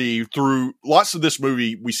basically through lots of this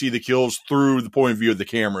movie. We see the kills through the point of view of the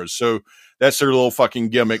cameras. So That's their little fucking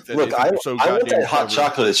gimmick. That Look, I want goddamn that hot clever.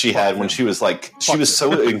 chocolate that she had when she was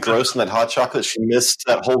so engrossed in that hot chocolate she missed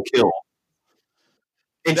that whole kill.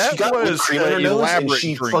 And That she got was whipped cream in her an nose, and elaborate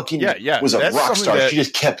she drink. fucking Yeah, was a that's rock something star. that- She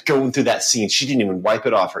just kept going through that scene. She didn't even wipe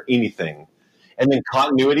it off or anything. And then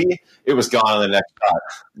continuity, it was gone on the next shot.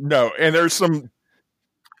 No, and there's some.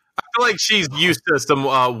 I feel like she's used to some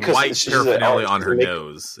white she's paraphernalia on her make-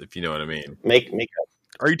 nose, if you know what I mean. Makeup.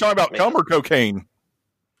 Are you talking about cum or cocaine?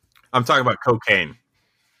 I'm talking about cocaine.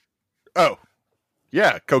 Oh,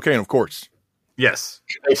 yeah, cocaine, of course. Yes.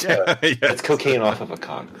 It's, Yes. it's cocaine off of a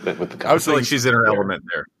cock, but with the cock. I was I feel like thinking- she's in her element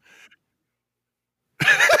there.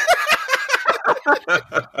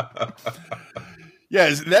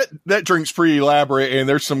 Yeah, that drink's pretty elaborate, and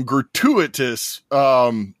there's some gratuitous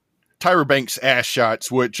Tyra Banks ass shots,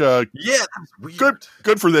 which Yeah, that's weird.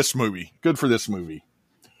 good for this movie. Good for this movie.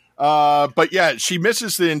 But yeah, she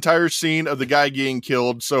misses the entire scene of the guy getting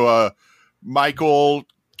killed. So Michael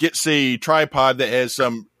gets a tripod that has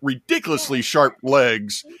some ridiculously sharp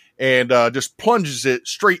legs and just plunges it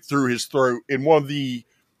straight through his throat in one of the,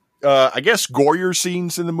 I guess, gorier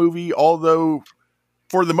scenes in the movie. Although,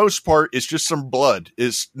 for the most part, it's just some blood.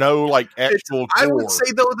 It's no like actual. I gore. would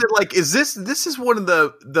say though that like this is one of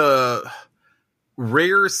the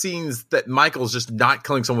rare scenes that Michael's just not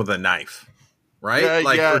killing someone with a knife, right? Yeah,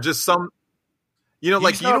 like yeah. or just some,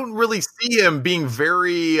 like He's you not- don't really see him being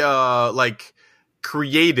very like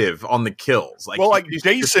creative on the kills. Like, Well, like he's-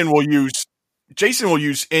 Jason will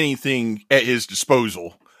use anything at his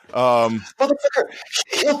disposal. Motherfucker,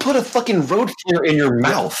 he'll put a fucking road flare in your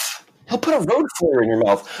mouth. He'll put a road flare in your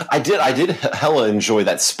mouth. I did hella enjoy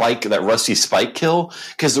that rusty spike kill,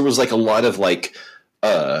 because there was like a lot of like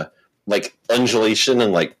undulation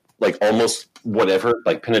and like almost whatever,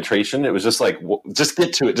 like penetration. It was just like, just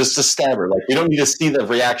get to it, just to stab her. Like, you don't need to see the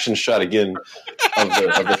reaction shot again of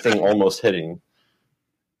the thing almost hitting.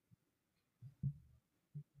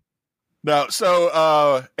 Now,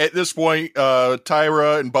 so at this point,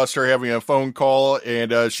 Tyra and Buster are having a phone call,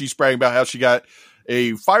 and she's bragging about how she got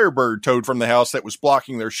a Firebird towed from the house that was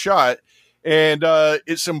blocking their shot. And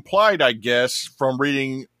it's implied, I guess, from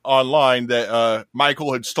reading online that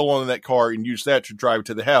Michael had stolen that car and used that to drive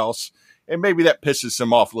to the house. And maybe that pisses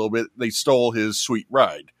him off a little bit. They stole his sweet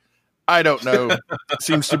ride. I don't know.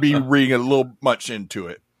 Seems to be reading a little much into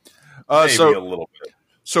it. maybe So a little bit.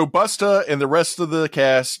 So Busta and the rest of the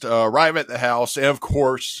cast arrive at the house, and of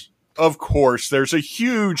course, there's a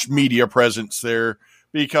huge media presence there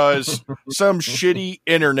because some shitty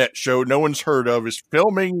internet show no one's heard of is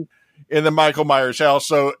filming in the Michael Myers house.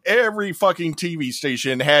 So every fucking TV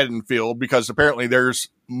station in Haddonfield, because apparently there's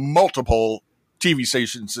multiple TV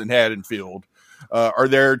stations in Haddonfield, are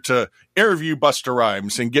there to interview Busta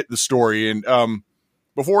Rhymes and get the story. And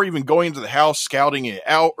before even going to the house, scouting it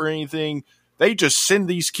out or anything, they just send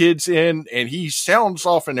these kids in, and he sounds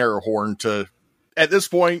off an air horn to. At this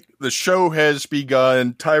point, the show has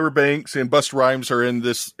begun. Tyra Banks and Busta Rhymes are in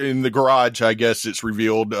the garage, I guess it's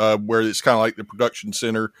revealed, where it's kind of like the production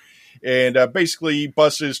center. And basically,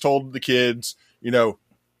 Busta has told the kids,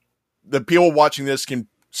 the people watching this can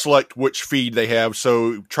select which feed they have.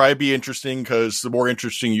 So try to be interesting, because the more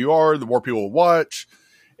interesting you are, the more people will watch.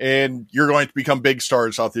 And you're going to become big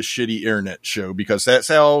stars off this shitty internet show, because that's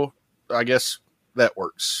how, I guess, that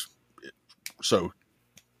works. So,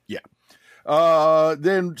 yeah.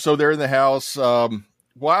 So they're in the house.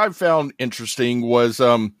 What I found interesting was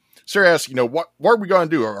Sarah asked, what are we going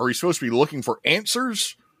to do? Are we supposed to be looking for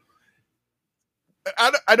answers?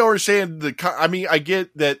 I don't understand I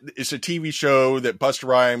get that it's a TV show that Busta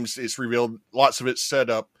Rhymes is revealed. Lots of it's set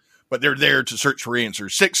up, but they're there to search for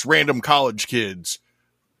answers. 6 random college kids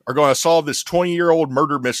are going to solve this 20-year-old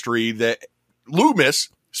murder mystery that Loomis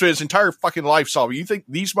spent his entire fucking life solving. You think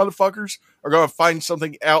these motherfuckers are going to find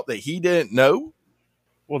something out that he didn't know?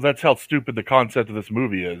 Well, that's how stupid the concept of this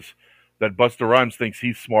movie is. That Busta Rhymes thinks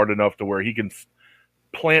he's smart enough to where he can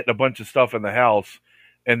plant a bunch of stuff in the house,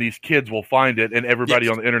 and these kids will find it, and everybody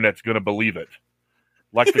on the internet's going to believe it.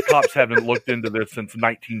 Like the cops haven't looked into this since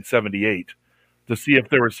 1978 to see if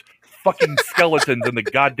there was fucking skeletons in the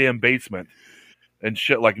goddamn basement and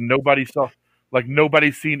shit. Like nobody's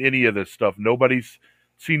seen any of this stuff. Nobody's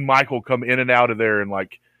seen Michael come in and out of there and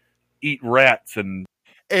like eat rats and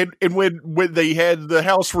when they had the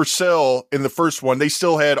house for sale in the first one, they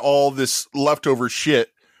still had all this leftover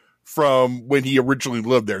shit from when he originally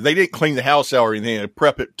lived there. They didn't clean the house out or anything and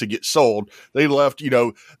prep it to get sold. They left,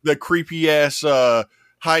 the creepy ass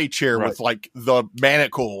high chair with like the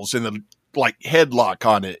manacles and the like headlock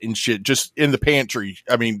on it and shit just in the pantry.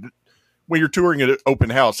 I mean, when you're touring an open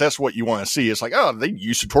house, that's what you want to see. It's like, oh, they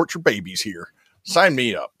used to torture babies here. Sign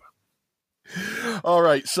me up. All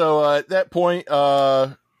right. So at that point,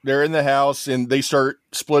 they're in the house and they start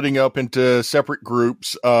splitting up into separate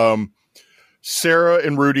groups. Sarah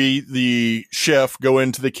and Rudy, the chef, go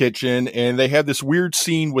into the kitchen and they have this weird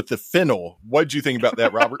scene with the fennel. What did you think about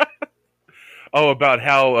that, Robert? About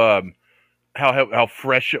how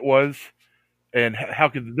fresh it was, and how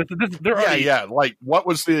could this they're already, Like, what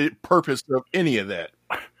was the purpose of any of that?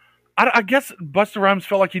 I guess Busta Rhymes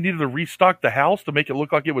felt like he needed to restock the house to make it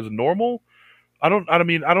look like it was normal. I don't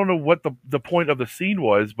know what the point of the scene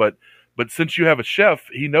was, but since you have a chef,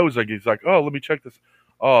 he knows, like, he's like, oh, let me check this.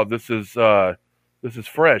 Oh, this is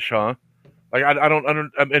fresh, huh? Like, I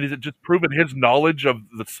don't and is it just proving his knowledge of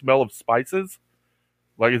the smell of spices?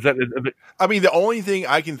 Like, is it, I mean, the only thing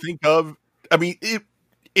I can think of, I mean,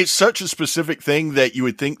 it's such a specific thing that you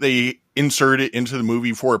would think they insert it into the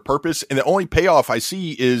movie for a purpose. And the only payoff I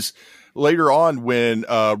see is later on when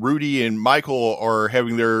Rudy and Michael are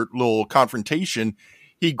having their little confrontation,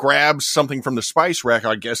 he grabs something from the spice rack,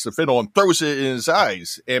 I guess the fennel, and throws it in his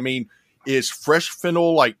eyes. I mean, is fresh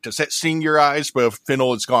fennel, like, does that sting your eyes? But if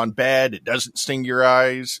fennel has gone bad, it doesn't sting your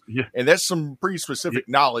eyes. Yeah. And that's some pretty specific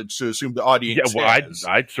knowledge to assume the audience has.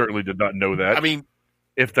 I certainly did not know that. I mean,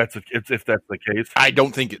 if that's the case, I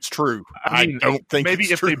don't think it's true. I mean, don't think maybe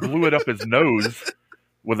it's if true. they blew it up his nose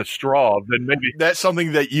with a straw, then maybe That's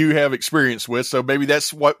something that you have experience with, so maybe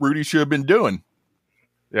that's what Rudy should have been doing.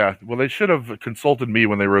 yeah. Well, they should have consulted me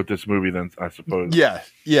when they wrote this movie, then, I suppose.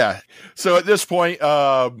 Yeah. So at this point,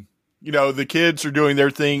 the kids are doing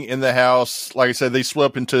their thing in the house. Like I said, they split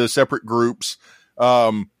up into separate groups.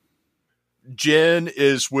 Jen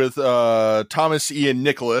is with Thomas Ian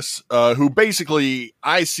Nicholas, who basically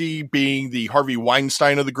I see being the Harvey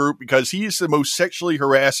Weinstein of the group because he's the most sexually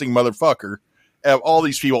harassing motherfucker of all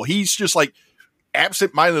these people. He's just like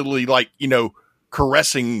absentmindedly, like,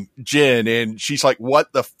 caressing Jen, and she's like,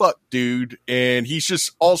 "What the fuck, dude?" And he's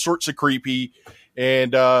just all sorts of creepy.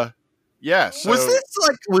 And so,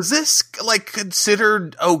 was this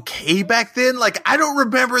considered okay back then? Like, I don't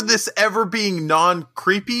remember this ever being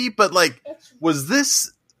non-creepy, but like, was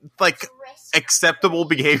this like acceptable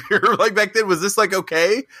behavior like back then? Was this like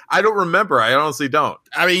okay? I don't remember. I honestly don't.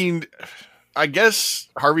 I mean, I guess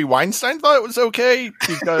Harvey Weinstein thought it was okay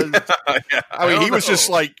because he was just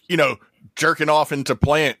like, jerking off into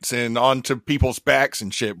plants and onto people's backs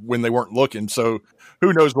and shit when they weren't looking. So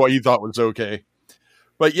who knows what he thought was okay.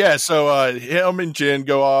 But yeah, so him and Jen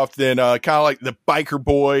go off. Then kind of like the biker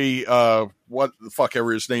boy, what the fuck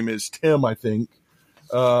ever his name is, Tim, I think.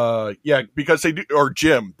 Because they do, or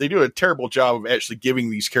Jim, they do a terrible job of actually giving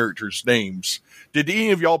these characters names. Did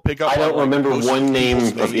any of y'all pick up? I don't remember one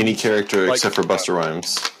name of any character except for Busta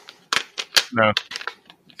Rhymes. No.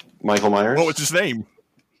 Michael Myers? What was his name?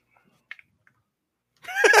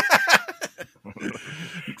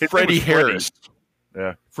 Freddie Harris.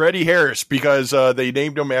 Yeah, Freddie Harris, because they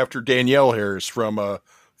named him after Danielle Harris from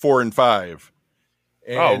 4 and 5.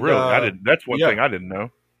 And, oh, really? I didn't. That's one thing I didn't know.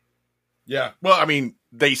 Yeah. Well, I mean,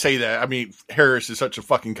 they say that. I mean, Harris is such a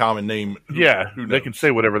fucking common name. Who They can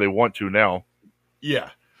say whatever they want to now. Yeah.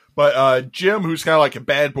 But Jim, who's kind of like a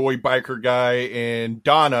bad boy biker guy, and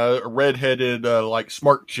Donna, a redheaded, like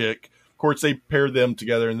smart chick. Of course, they pair them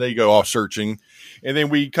together and they go off searching. And then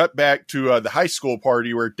we cut back to the high school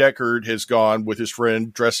party where Deckard has gone with his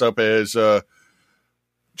friend, dressed up as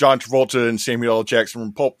John Travolta and Samuel L. Jackson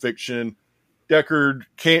from Pulp Fiction. Deckard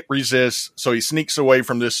can't resist, so he sneaks away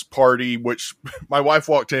from this party, which my wife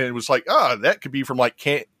walked in and was like, that could be from like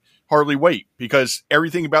Can't Hardly Wait, because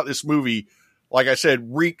everything about this movie, like I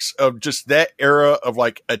said, reeks of just that era of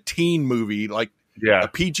like a teen movie, like a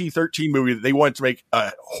PG-13 movie that they wanted to make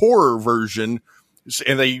a horror version,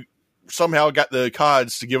 and they somehow got the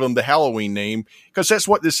cods to give them the Halloween name, because that's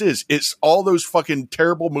what this is. It's all those fucking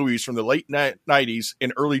terrible movies from the late 90s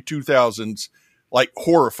and early 2000s, like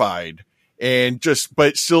horrified, and but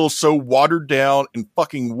it's still so watered down and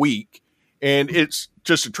fucking weak. And it's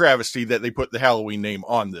just a travesty that they put the Halloween name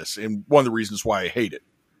on this, and one of the reasons why I hate it.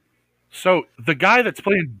 So the guy that's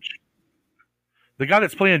playing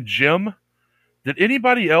Jim, did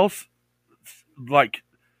anybody else like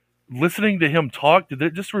listening to him talk? Did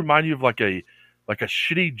it just remind you of like a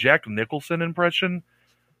shitty Jack Nicholson impression?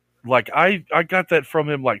 Like I got that from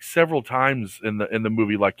him like several times in the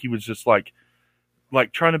movie. Like he was just like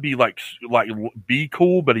trying to be like be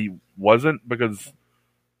cool, but he wasn't, because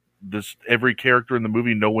this every character in the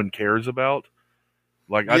movie no one cares about.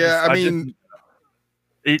 Like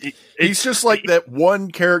he's just like that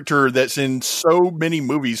one character that's in so many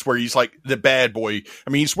movies where he's like the bad boy. I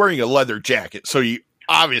mean, he's wearing a leather jacket, so he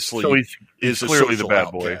obviously he's is clearly the the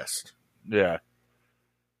bad boy. Yeah.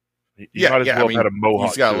 He might as well have had a mohawk.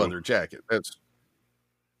 He's got too. a leather jacket. That's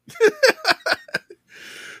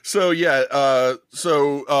so yeah.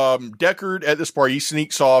 Deckard at this party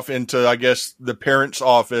sneaks off into, I guess, the parents'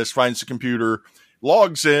 office, finds the computer,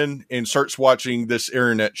 logs in, and starts watching this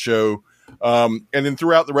internet show. And then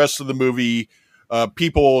throughout the rest of the movie,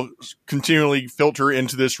 people continually filter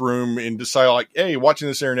into this room and decide, like, hey, watching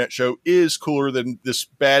this internet show is cooler than this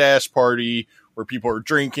badass party where people are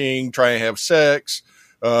drinking, trying to have sex,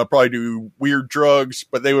 probably do weird drugs,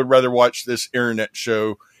 but they would rather watch this internet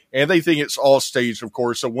show. And they think it's all staged, of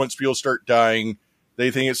course. So once people start dying,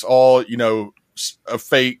 they think it's all, a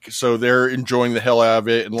fake. So they're enjoying the hell out of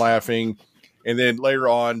it and laughing. And then later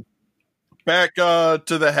on, back to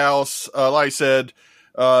the house, like I said,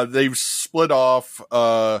 they've split off.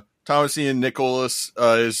 Thomasin Nicholas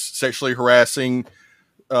is sexually harassing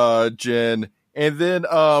Jen. And then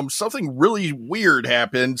something really weird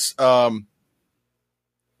happens.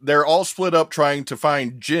 They're all split up trying to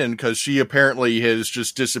find Jen because she apparently has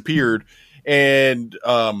just disappeared. And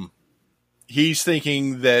he's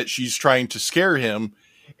thinking that she's trying to scare him.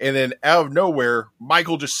 And then out of nowhere,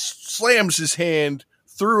 Michael just slams his hand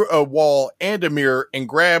through a wall and a mirror and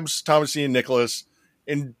grabs Thomasin Nicholas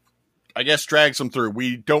and I guess drags him through.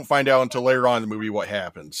 We don't find out until later on in the movie what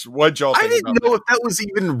happens. What'd y'all think? I didn't know if that was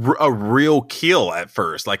even a real kill at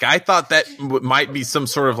first. Like, I thought that might be some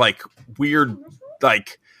sort of like weird,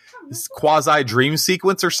 like quasi dream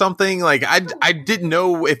sequence or something. Like, I didn't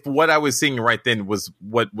know if what I was seeing right then was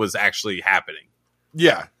what was actually happening.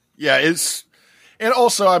 Yeah. It's, and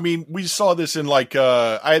also, I mean, we saw this in like,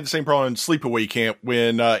 I had the same problem in Sleepaway Camp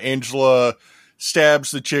when Angela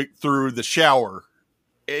stabs the chick through the shower.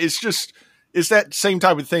 It's that same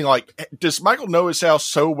type of thing. Like, does Michael know his house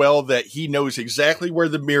so well that he knows exactly where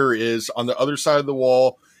the mirror is on the other side of the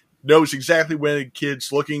wall, knows exactly when a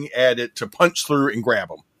kid's looking at it to punch through and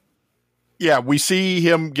grab him? Yeah, we see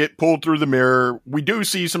him get pulled through the mirror. We do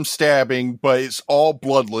see some stabbing, but it's all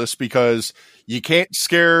bloodless because you can't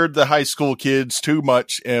scare the high school kids too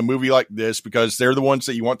much in a movie like this because they're the ones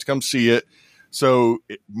that you want to come see it. So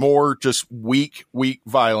more just weak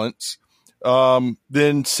violence.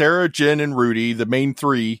 Then Sarah, Jen, and Rudy, the main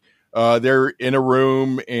three, they're in a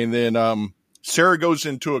room, and then Sarah goes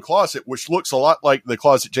into a closet, which looks a lot like the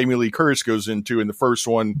closet Jamie Lee Curtis goes into in the first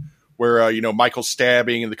one, where Michael's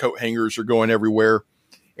stabbing and the coat hangers are going everywhere.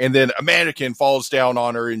 And then a mannequin falls down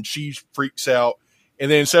on her, and she freaks out. And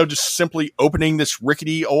then instead of just simply opening this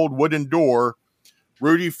rickety old wooden door,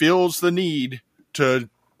 Rudy feels the need to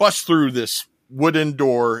bust through this wooden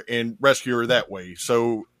door and rescue her that way.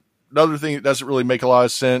 So another thing that doesn't really make a lot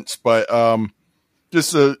of sense, but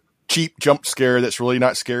just a cheap jump scare that's really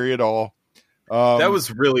not scary at all. That was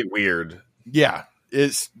really weird. Yeah,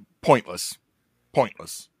 it's pointless.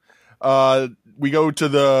 We go to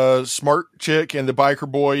the smart chick and the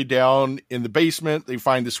biker boy down in the basement. They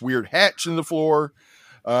find this weird hatch in the floor.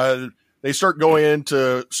 They start going in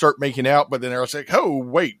to start making out, but then they're like, oh,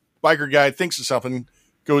 wait, biker guy thinks of something,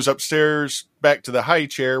 goes upstairs back to the high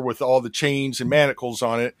chair with all the chains and manacles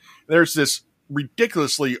on it. There's this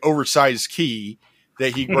ridiculously oversized key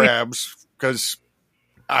that he grabs because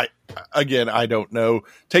I don't know.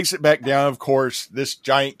 Takes it back down. Of course, this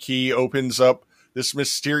giant key opens up this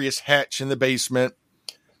mysterious hatch in the basement.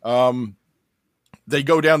 They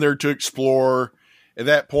go down there to explore. At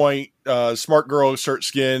that point, smart girl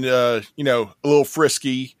starts getting, a little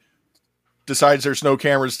frisky. Decides there's no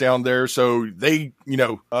cameras down there, so they,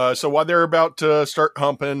 so while they're about to start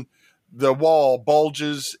humping, the wall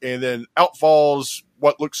bulges, and then out falls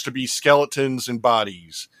what looks to be skeletons and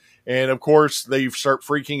bodies. And of course, they start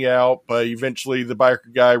freaking out, but eventually the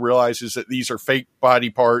biker guy realizes that these are fake body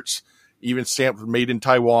parts, even stamped made in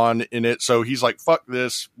Taiwan in it. So he's like, fuck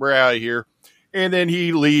this, we're out of here. And then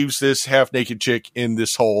he leaves this half-naked chick in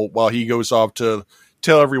this hole while he goes off to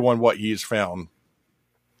tell everyone what he has found.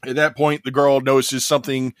 At that point, the girl notices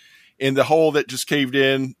something in the hole that just caved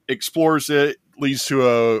in, explores it, leads to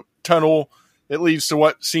a tunnel. It leads to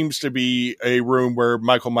what seems to be a room where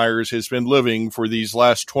Michael Myers has been living for these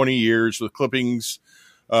last 20 years with clippings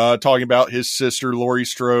talking about his sister, Laurie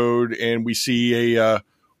Strode. And we see a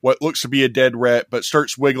what looks to be a dead rat, but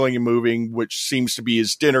starts wiggling and moving, which seems to be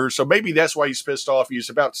his dinner. So maybe that's why he's pissed off. He's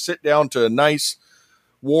about to sit down to a nice,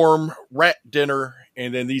 warm rat dinner,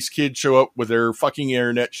 and then these kids show up with their fucking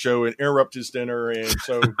internet show and interrupt his dinner, and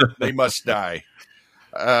so they must die.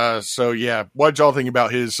 So yeah, what'd y'all think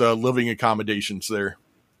about his living accommodations there?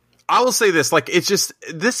 I will say this, like, it's just,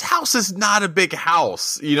 this house is not a big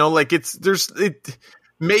house, there's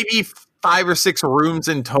maybe 5 or 6 rooms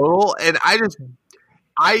in total, and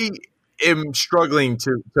I am struggling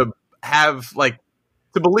to have, like,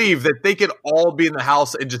 to believe that they could all be in the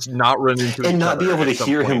house and just not run into and each not be other able to at some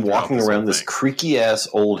hear him point throughout walking this whole around this thing. creaky ass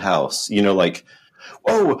old house. You know, like,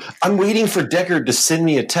 oh, I'm waiting for Deckard to send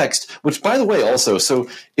me a text. Which, by the way, also, so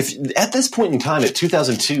if at this point in time, at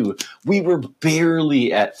 2002, we were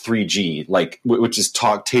barely at 3G, like, which is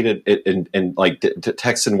talk, data, and like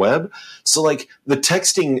text and web. So, like, the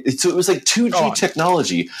texting, so it was like 2G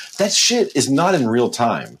technology. That shit is not in real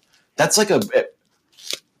time. That's like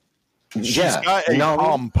She's got a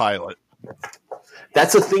Palm Pilot.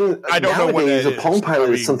 That's a thing. I don't know what that a Palm is. Pilot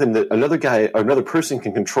is something that another person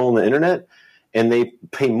can control on the internet, and they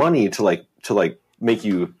pay money to make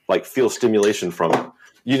you like feel stimulation from it.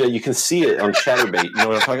 You know, you can see it on Chatterbait. You know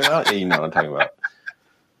what I'm talking about? Yeah, you know what I'm talking about.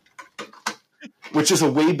 Which is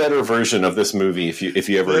a way better version of this movie. If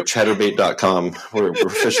you ever Chatterbait.com, we're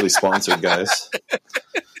officially sponsored, guys.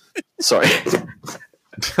 Sorry.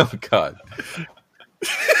 Oh God.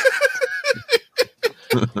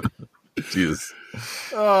 Jesus.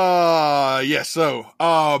 Yeah. So,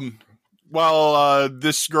 while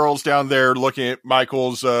this girl's down there looking at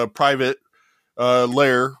Michael's private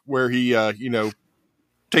lair, where he,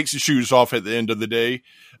 takes his shoes off at the end of the day,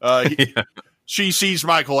 she sees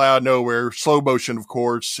Michael out of nowhere, slow motion, of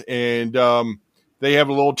course, and they have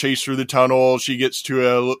a little chase through the tunnel. She gets to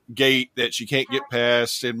a gate that she can't get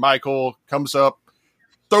past, and Michael comes up,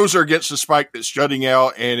 throws her against the spike that's jutting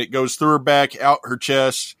out, and it goes through her back, out her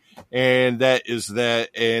chest, and that is that.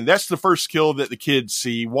 And that's the first kill that the kids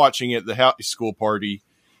see watching at the high school party.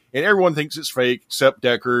 And everyone thinks it's fake, except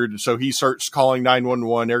Deckard. So he starts calling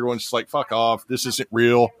 911. Everyone's just like, fuck off. This isn't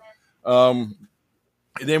real. And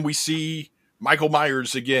then we see Michael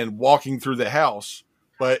Myers again walking through the house.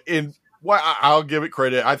 But I'll give it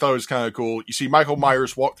credit. I thought it was kind of cool. You see Michael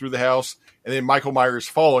Myers walk through the house, and then Michael Myers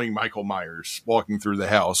following Michael Myers walking through the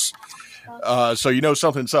house. So you know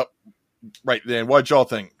something's up right then. What'd y'all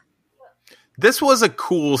think? This was a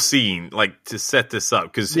cool scene, like, to set this up,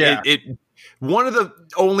 because it one of the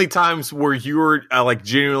only times where you were like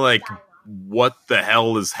genuinely like, what the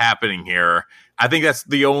hell is happening here? I think that's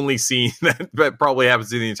the only scene that probably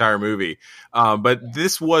happens in the entire movie. But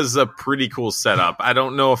this was a pretty cool setup. I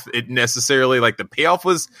don't know if it necessarily, like, the payoff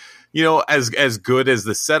was, as good as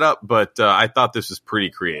the setup, but I thought this was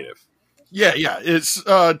pretty creative. Yeah. It's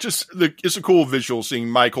it's a cool visual seeing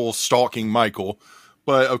Michael stalking Michael.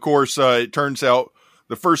 But of course, it turns out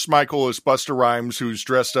the first Michael is Busta Rhymes, who's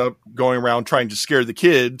dressed up, going around trying to scare the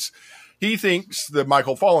kids. He thinks that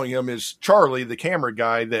Michael following him is Charlie, the camera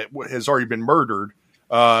guy that has already been murdered.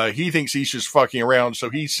 He thinks he's just fucking around, so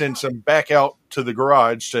he sends him back out to the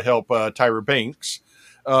garage to help Tyra Banks.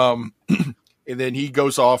 And then he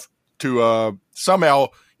goes off to somehow,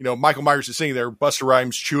 Michael Myers is sitting there, Busta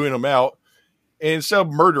Rhymes chewing him out. And instead of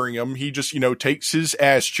murdering him, he just, takes his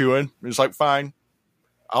ass chewing. It's like, fine,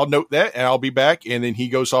 I'll note that and I'll be back. And then he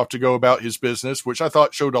goes off to go about his business, which I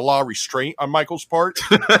thought showed a lot of restraint on Michael's part.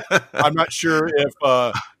 I'm not sure if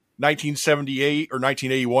 1978 or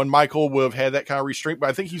 1981 Michael would have had that kind of restraint, but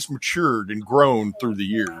I think he's matured and grown through the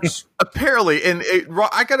years. Apparently, and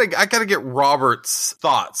I gotta get Robert's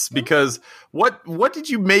thoughts, because what did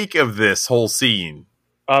you make of this whole scene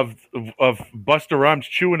of Busta Rhymes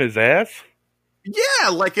chewing his ass? Yeah,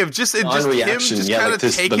 like if just him just kind of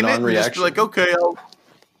taking it and just be like, okay,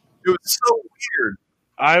 it was so weird.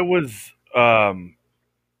 I was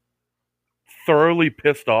thoroughly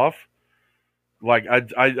pissed off. Like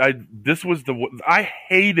this was I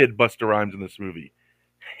hated Busta Rhymes in this movie.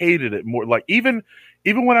 Hated it more. Like even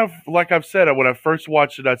when I've said when I first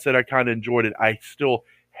watched it, I said I kind of enjoyed it. I still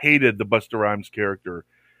hated the Busta Rhymes character,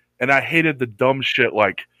 and I hated the dumb shit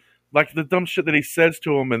like the dumb shit that he says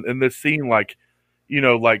to him in this scene,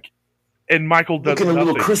 and Michael does looking nothing, a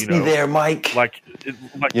little crispy there, Mike. I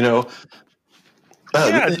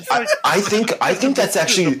think that's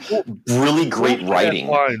actually really great writing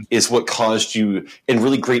is what caused you, and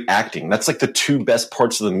really great acting. That's like the two best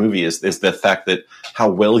parts of the movie is the fact that how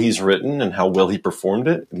well he's written and how well he performed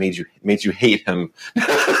it made you hate him.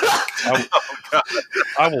 I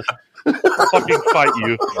will fucking fight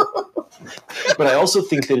you. But I also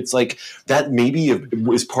think that it's like that maybe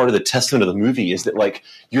is part of the testament of the movie is that like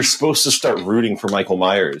you're supposed to start rooting for Michael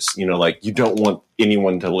Myers. Like you don't want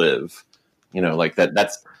anyone to live. Like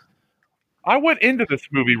that's. I went into this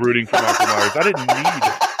movie rooting for Michael Myers. I didn't need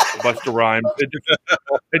Busta Rhymes. It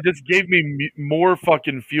just gave me more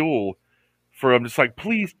fucking fuel for him. Just like,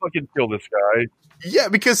 please fucking kill this guy. Yeah,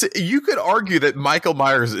 because you could argue that Michael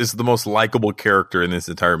Myers is the most likable character in this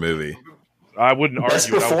entire movie. I wouldn't argue.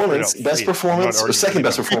 Best performance, or second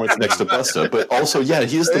best performance next to Busta. But also, yeah,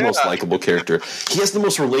 he is the most likable character. He has the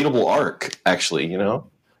most relatable arc, actually.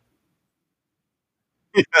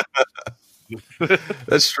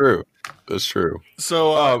 That's true. That's true.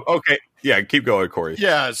 So, Okay. Yeah, keep going, Corey.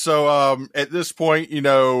 yeah. So, at this point,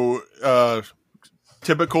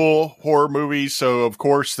 typical horror movies. So, of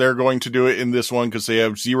course, they're going to do it in this one because they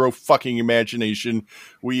have zero fucking imagination.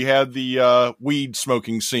 We had the weed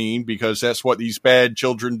smoking scene because that's what these bad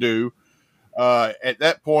children do. At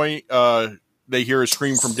that point, they hear a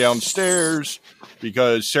scream from downstairs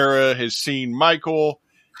because Sarah has seen Michael.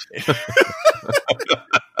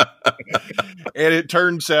 And it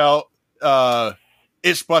turns out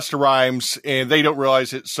it's Busta Rhymes, and they don't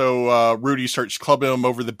realize it. So Rudy starts clubbing him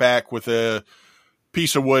over the back with a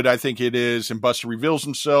piece of wood, I think it is, and Busta reveals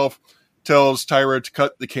himself, tells Tyra to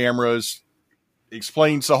cut the cameras,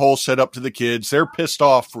 explains the whole setup to the kids. They're pissed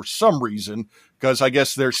off for some reason because I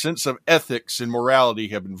guess their sense of ethics and morality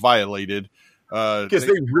have been violated. Because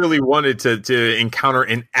they really wanted to encounter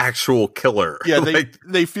an actual killer. Yeah,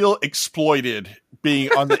 they feel exploited being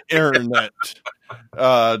on the internet,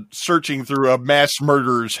 searching through a mass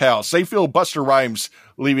murderer's house. They feel Busta Rhymes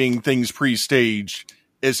leaving things pre-staged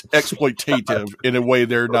is exploitative in a way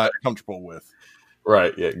they're not comfortable with.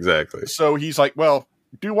 Right. Yeah, exactly. So he's like, well,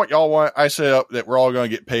 do what y'all want. I set up that we're all going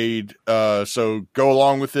to get paid. So go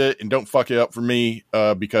along with it and don't fuck it up for me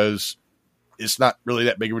because it's not really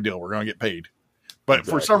that big of a deal. We're going to get paid. But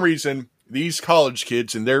for some reason, these college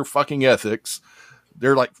kids and their fucking ethics,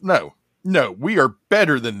 they're like, no, we are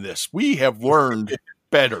better than this. We have learned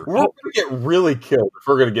better. We're going to get really killed if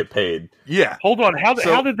we're going to get paid. Yeah. Hold on. How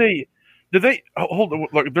did they hold on?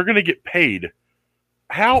 Look, they're going to get paid.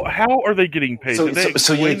 How are they getting paid?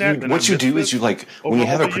 What you do is you when you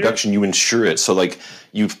have a production, you insure it. So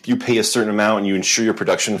you pay a certain amount and you insure your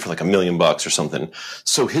production for $1 million or something.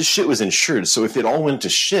 So his shit was insured. So if it all went to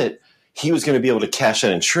shit, he was going to be able to cash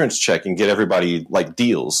that insurance check and get everybody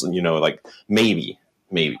deals. And maybe.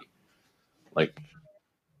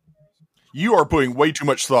 You are putting way too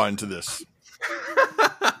much thought into this.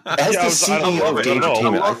 As the CEO of Danger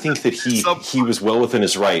Entertainment, I think that he was well within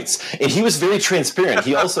his rights, and he was very transparent.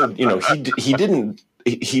 He also, he didn't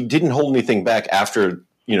hold anything back after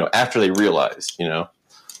they realized.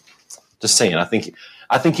 Just saying, I think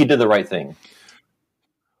he did the right thing.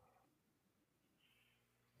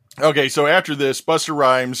 Okay, so after this, Busta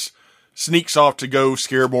Rhymes sneaks off to go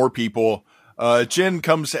scare more people. Jen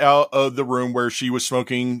comes out of the room where she was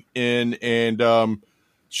smoking in, and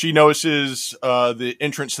she notices the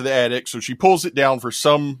entrance to the attic, so she pulls it down for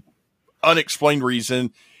some unexplained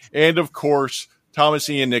reason. And, of course, Thomas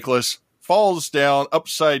Ian Nicholas falls down,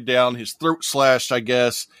 upside down, his throat slashed, I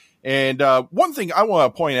guess. And one thing I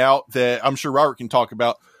want to point out that I'm sure Robert can talk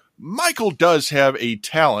about, Michael does have a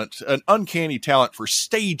talent, an uncanny talent for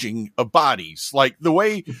staging of bodies. Like the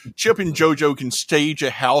way Chip and JoJo can stage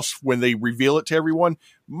a house when they reveal it to everyone,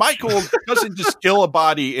 Michael doesn't just kill a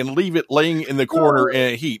body and leave it laying in the corner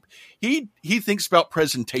in a heap. He thinks about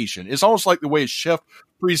presentation. It's almost like the way a chef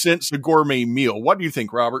presents a gourmet meal. What do you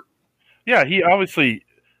think, Robert? Yeah, he obviously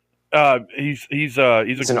he's a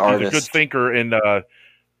good thinker, and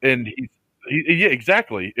yeah,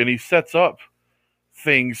 exactly, and he sets up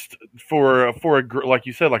things for like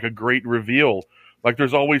you said, like a great reveal. Like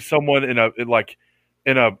there's always someone in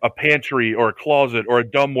a pantry or a closet or a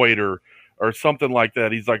dumbwaiter or something like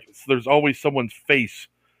that. He's like, there's always someone's face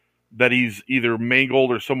that he's either mangled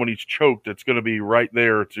or someone he's choked. It's going to be right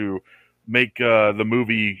there to make the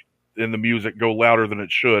movie and the music go louder than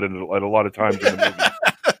it should. And a lot of times in the movie.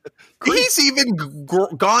 He's even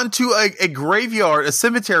gone to a graveyard, a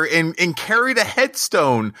cemetery, and carried a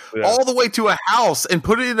headstone all the way to a house and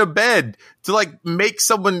put it in a bed to make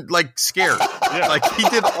someone scared. Yeah. He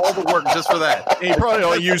did all the work just for that. And he probably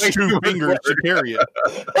only used 2 fingers to carry it.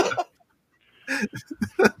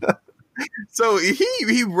 So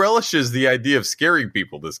he relishes the idea of scaring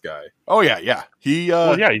people. This guy. Oh yeah. He's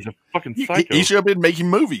a fucking psycho. He should have been making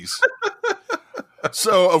movies.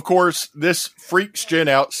 So, of course, this freaks Jen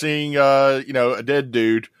out seeing, a dead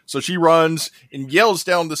dude. So she runs and yells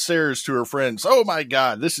down the stairs to her friends, "Oh my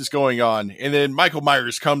God, this is going on." And then Michael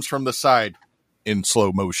Myers comes from the side in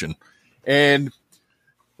slow motion. And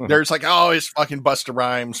there's oh, it's fucking Busta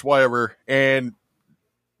Rhymes, whatever. And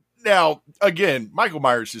now, again, Michael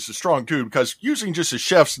Myers is a strong dude because using just a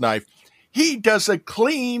chef's knife, he does a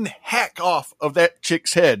clean hack off of that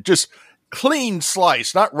chick's head. Just clean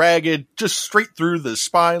slice, not ragged, just straight through the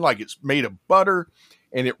spine like it's made of butter,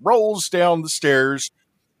 and it rolls down the stairs.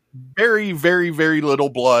 Very, very, very little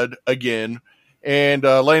blood again, and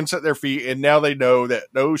lands at their feet, and now they know that,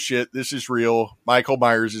 no shit, this is real. Michael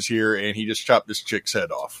Myers is here, and he just chopped this chick's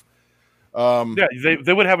head off.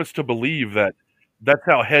 They would have us to believe that that's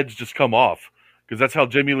how heads just come off, because that's how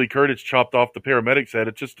Jamie Lee Curtis chopped off the paramedic's head.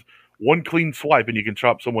 It's just one clean swipe and you can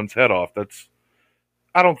chop someone's head off.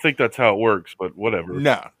 I don't think that's how it works, but whatever.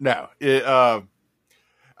 No.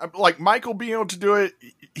 Like Michael being able to do it,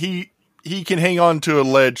 he can hang on to a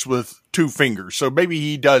ledge with 2 fingers. So maybe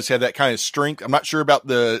he does have that kind of strength. I'm not sure about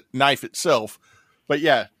the knife itself, but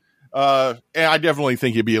yeah. And I definitely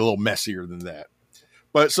think it'd be a little messier than that.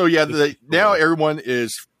 But so yeah, now everyone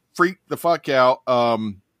is freaked the fuck out.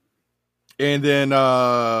 And then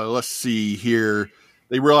let's see here.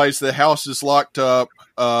 They realize the house is locked up.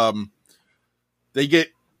 They get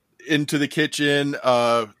into the kitchen.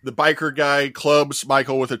 The biker guy clubs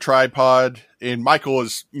Michael with a tripod, and Michael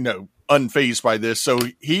is, unfazed by this. So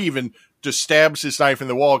he even just stabs his knife in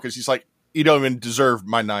the wall because he's like, you don't even deserve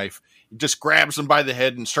my knife. He just grabs him by the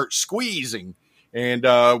head and starts squeezing. And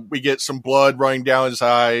we get some blood running down his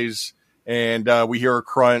eyes, and we hear a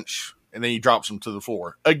crunch, and then he drops him to the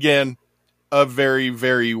floor. Again, a very,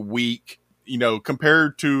 very weak,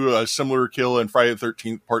 compared to a similar kill in Friday the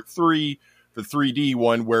 13th Part 3, the 3D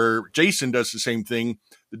one, where Jason does the same thing.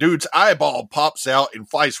 The dude's eyeball pops out and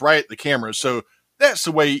flies right at the camera. So that's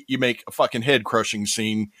the way you make a fucking head-crushing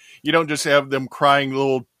scene. You don't just have them crying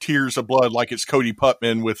little tears of blood like it's Cody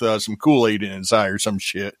Putman with some Kool-Aid in his eye or some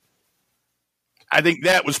shit. I think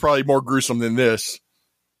that was probably more gruesome than this.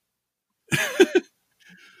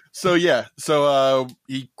 So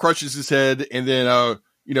he crushes his head, and then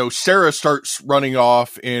Sarah starts running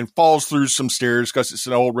off and falls through some stairs because it's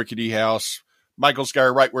an old rickety house. Michael's got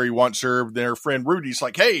her right where he wants her. Then her friend Rudy's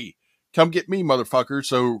like, "Hey, come get me, motherfucker."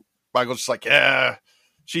 So Michael's just like,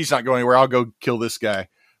 she's not going anywhere. I'll go kill this guy.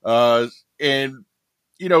 And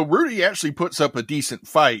Rudy actually puts up a decent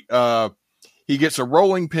fight. He gets a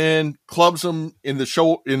rolling pin, clubs him in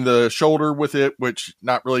the shoulder with it, which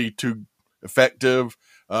not really too effective.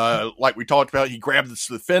 Like we talked about, he grabs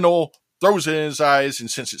the fennel, throws it in his eyes, and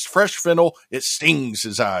since it's fresh fennel, it stings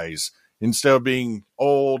his eyes instead of being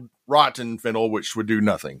old, rotten fennel, which would do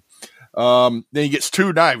nothing. Then he gets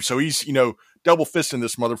 2 knives, so he's, double fisting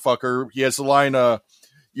this motherfucker. He has the line,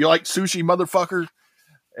 "You like sushi, motherfucker?"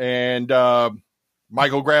 And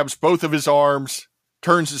Michael grabs both of his arms,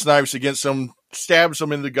 turns his knives against him, stabs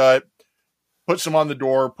him in the gut, puts him on the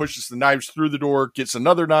door, pushes the knives through the door, gets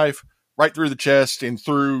another knife right through the chest and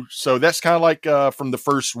through. So that's kind of like from the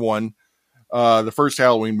first one, the first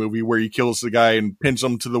Halloween movie, where he kills the guy and pins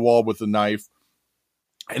him to the wall with a knife.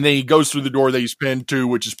 And then he goes through the door that he's pinned to,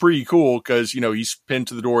 which is pretty cool because, he's pinned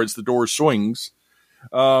to the door as the door swings.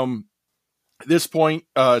 At this point,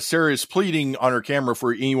 Sarah is pleading on her camera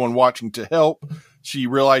for anyone watching to help. She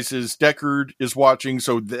realizes Deckard is watching,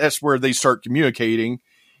 so that's where they start communicating.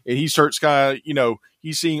 And he starts kind of,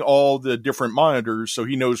 he's seeing all the different monitors, so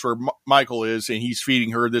he knows where Michael is, and he's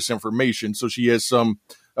feeding her this information. So she has some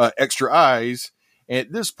extra eyes. And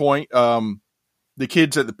at this point, the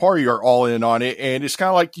kids at the party are all in on it. And it's kind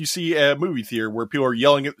of like you see at a movie theater where people are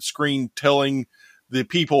yelling at the screen, telling the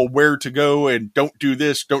people where to go and don't do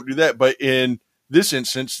this, don't do that. But in this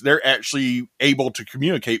instance, they're actually able to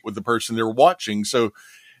communicate with the person they're watching. So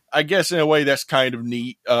I guess in a way that's kind of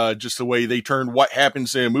neat. Just the way they turn what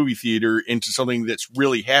happens in a movie theater into something that's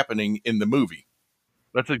really happening in the movie.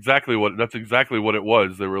 That's exactly what it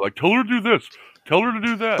was. They were like, "Tell her to do this. Tell her to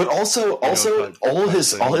do that." But also, all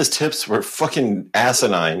his tips were fucking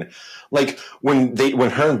asinine. Like when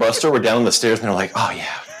her and Buster were down the stairs, and they're like, "Oh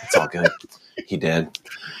yeah, it's all good. He did."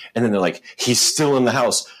 And then they're like, "He's still in the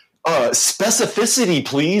house." Specificity,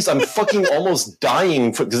 please. I'm fucking almost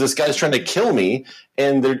dying because this guy's trying to kill me,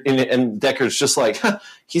 and Deckard's just like,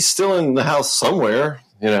 he's still in the house somewhere,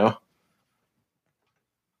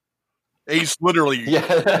 He's literally directly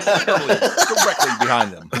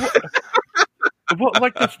behind them. Well,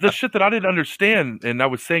 like the shit that I didn't understand, and I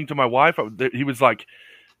was saying to my wife, he was like,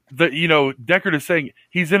 Deckard is saying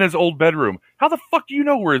he's in his old bedroom. How the fuck do you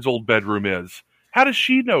know where his old bedroom is? How does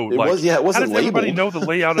she know? It wasn't how does everybody labeled. know the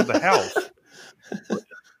layout of the house? Yeah,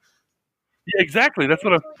 exactly. That's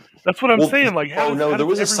what I'm saying. Like, there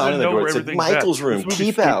was a sign on the door that said Michael's room.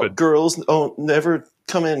 Keep out, girls. Oh, never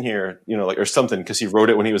come in here. Or something because he wrote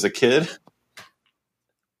it when he was a kid.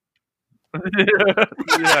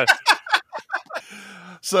 Yeah.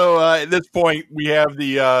 So at this point, we have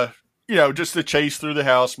the just the chase through the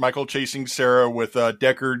house. Michael chasing Sarah with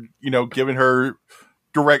Deckard, giving her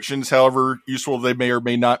directions, however useful they may or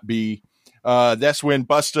may not be. That's when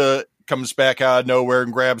Busta comes back out of nowhere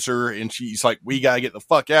and grabs her, and she's like, "We gotta get the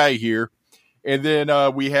fuck out of here." And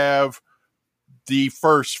then we have the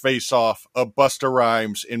first face-off of Busta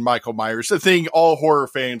Rhymes and Michael Myers, the thing all horror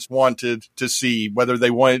fans wanted to see, whether they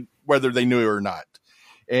knew it or not.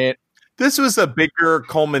 And This was a bigger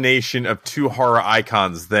culmination of two horror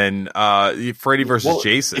icons than Freddy versus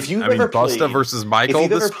Jason. If you've I mean, ever Busta played, versus Michael.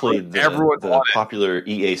 if you've This ever played everyone the wanted. popular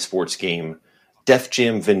EA sports game Def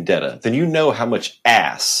Jam Vendetta, then you know how much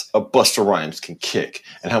ass a Busta Rhymes can kick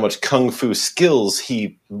and how much kung fu skills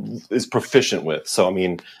he is proficient with. So, I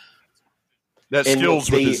mean, That and skills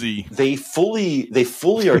they, with a Z. They fully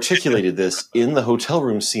articulated this in the hotel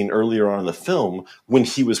room scene earlier on in the film when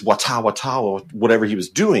he was wata wata, whatever he was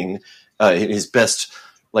doing, his best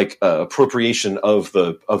appropriation of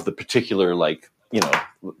the particular way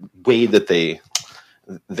that they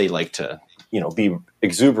like to be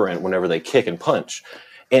exuberant whenever they kick and punch.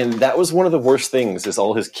 And that was one of the worst things, is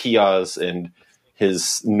all his kias and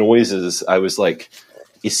his noises. I was like,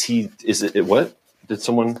 what? Did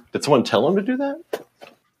someone tell him to do that?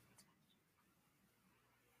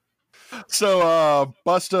 So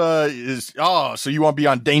Busta is, so you want to be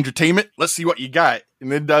on Dangertainment? Let's see what you got. And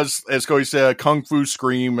then does, as Cody said, a kung fu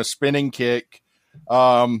scream, a spinning kick.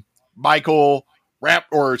 Sarah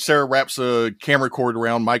wraps a camera cord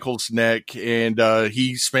around Michael's neck, and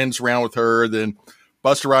he spins around with her. Then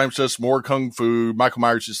Busta Rhymes does more kung fu. Michael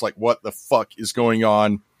Myers is like, what the fuck is going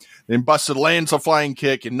on? Then Busta lands a flying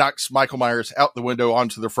kick and knocks Michael Myers out the window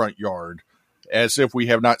onto the front yard, as if we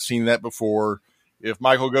have not seen that before. If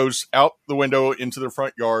Michael goes out the window into the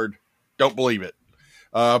front yard, don't believe it.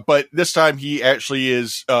 But this time he actually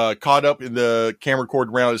is caught up in the camera cord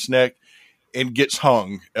around his neck and gets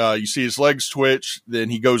hung. You see his legs twitch, then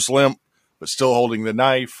he goes limp, but still holding the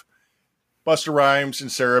knife. Busta Rhymes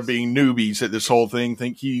and Sarah, being newbies at this whole thing,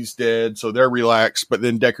 think he's dead, so they're relaxed. But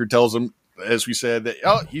then Decker tells them, as we said,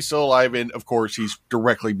 that he's still alive, and of course he's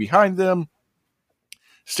directly behind them.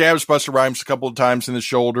 Stabs Busta Rhymes a couple of times in the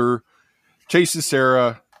shoulder, chases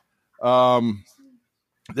Sarah.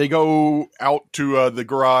 They go out to the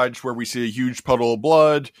garage where we see a huge puddle of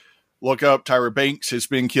blood. Look up, Tyra Banks has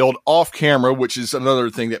been killed off camera, which is another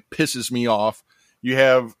thing that pisses me off. You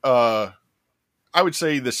have, I would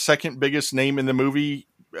say, the second biggest name in the movie.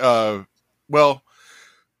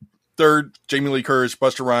 Third, Jamie Lee Curtis,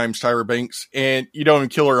 Busta Rhymes, Tyra Banks, and you don't even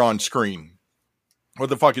kill her on screen. What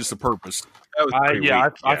the fuck is the purpose?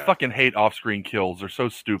 I fucking hate off-screen kills. They're so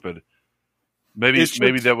stupid. Maybe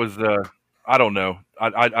that was I don't know.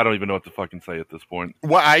 I don't even know what to fucking say at this point.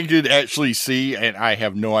 What I did actually see, and I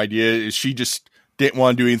have no idea, is she just didn't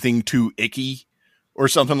want to do anything too icky or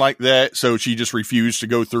something like that, so she just refused to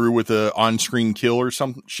go through with a on-screen kill or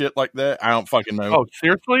some shit like that. I don't fucking know. Oh,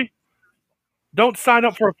 seriously? Don't sign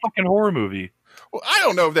up for a fucking horror movie. Well, I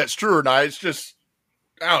don't know if that's true or not. It's just,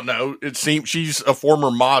 I don't know. It seems she's a former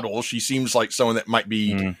model. She seems like someone that might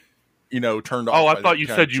be, turned off. Oh, I thought you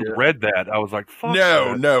said you read that. I was like, fuck.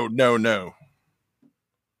 No.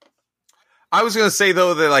 I was going to say,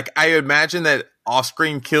 though, that I imagine that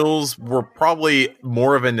off-screen kills were probably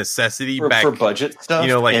more of a necessity for budget stuff,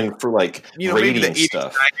 and for rating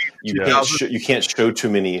stuff. You can't show too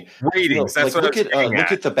many ratings. Look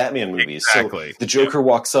at the Batman movies. Exactly. So the Joker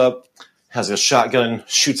walks up, has a shotgun,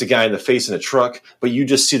 shoots a guy in the face in a truck, but you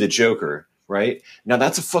just see the Joker, right? Now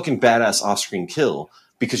that's a fucking badass off-screen kill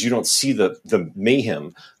because you don't see the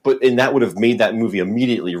mayhem, and that would have made that movie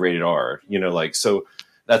immediately rated R. So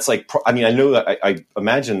that's I know that I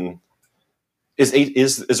imagine.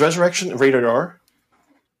 Is Resurrection rated R?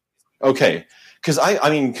 Okay, because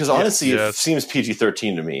honestly, yes. It seems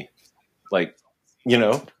PG-13 to me. Yeah,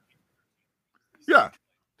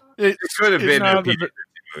 It could have been a PG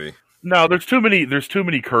movie. No, there's too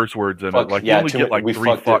many curse words in it. You only get 3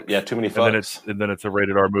 fucks. Yeah, too many fucks. And then it's a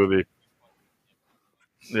rated R movie.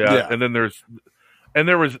 Yeah. And then there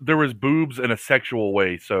was boobs in a sexual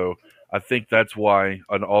way, so I think that's why,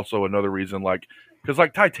 and also another reason, because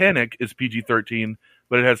Titanic is PG-13,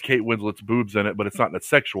 but it has Kate Winslet's boobs in it, but it's not in a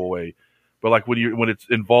sexual way. But when it's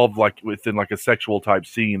involved within a sexual type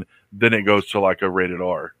scene, then it goes to a rated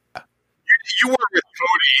R. You were with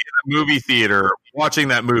Cody in the movie theater watching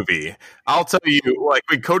that movie. I'll tell you,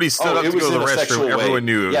 when Cody stood up to go to the restroom, everyone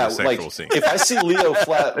knew it was a sexual scene. If I see Leo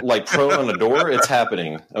flat prone on a door, it's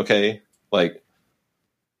happening. Okay, And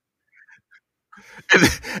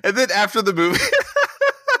then after the movie.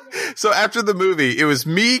 So after the movie, it was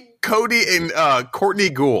me, Cody, and Courtney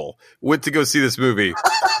Gould went to go see this movie.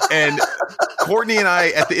 And Courtney and I,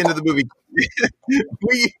 at the end of the movie,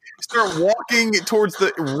 we start walking towards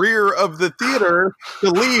the rear of the theater to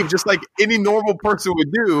leave, just like any normal person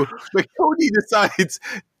would do. But Cody decides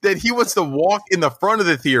that he wants to walk in the front of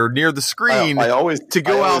the theater near the screen to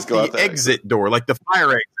go out the exit door, the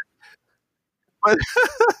fire exit.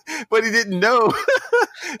 but he didn't know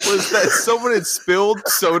was that someone had spilled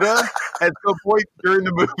soda at some point during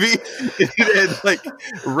the movie. And it had like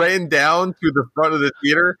ran down to the front of the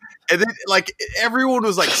theater, and then like everyone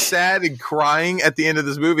was like sad and crying at the end of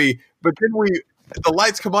this movie. But then the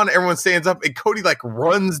lights come on, everyone stands up, and Cody like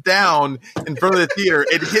runs down in front of the theater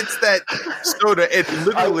and hits that soda. It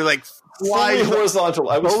literally like fully flies horizontal.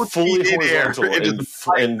 I was both fully feet in air. horizontal, It and, just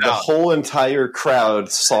flies and the out. whole entire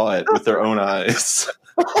crowd saw it with their own eyes.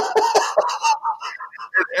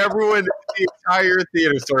 Everyone in the entire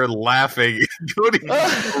theater started laughing. Cody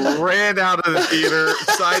ran out of the theater,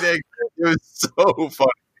 side exit. It was so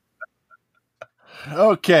funny.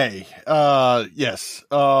 Okay. Yes.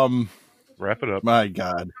 Wrap it up. My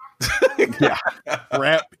God. Yeah.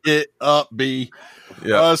 Wrap it up, B.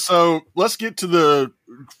 Yeah. So let's get to the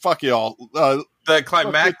fuck y'all. The Let's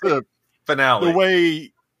climactic get the finale.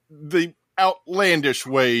 way, the outlandish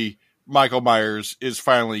way Michael Myers is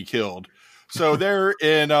finally killed. So they're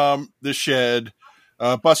in the shed.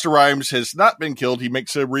 Busta Rhymes has not been killed. He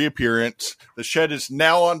makes a reappearance. The shed is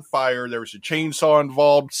now on fire. There was a chainsaw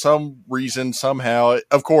involved, some reason, somehow.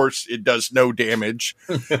 Of course, it does no damage.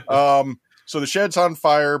 So the shed's on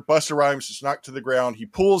fire. Busta Rhymes is knocked to the ground. He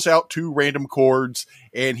pulls out 2 random cords,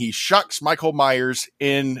 and he shocks Michael Myers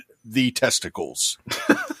in the testicles.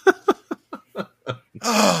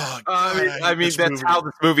 Oh, I mean this that's movie. how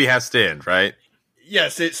this movie has to end, right?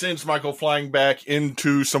 Yes, it sends Michael flying back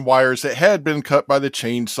into some wires that had been cut by the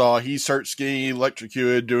chainsaw. He starts getting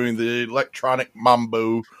electrocuted, doing the electronic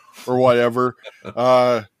mambo or whatever.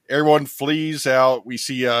 Everyone flees out. We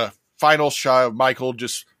see a final shot of Michael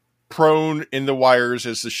just prone in the wires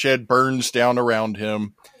as the shed burns down around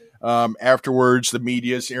him. Afterwards, the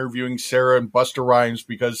media is interviewing Sarah and Busta Rhymes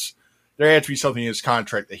because there had to be something in his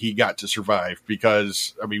contract that he got to survive.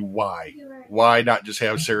 Because, I mean, why? Why not just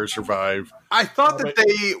have Sarah survive? I thought that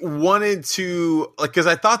they wanted to, like, because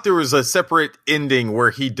I thought there was a separate ending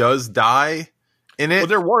where he does die in it. Well,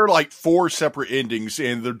 there were like 4 separate endings,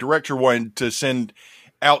 and the director wanted to send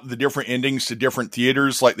out the different endings to different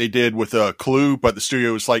theaters like they did with Clue, but the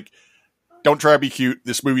studio was like, don't try to be cute.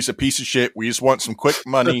 This movie's a piece of shit. We just want some quick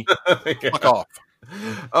money. Yeah. Fuck off.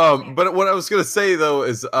 But what I was going to say, though,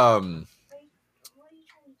 is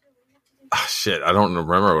shit, I don't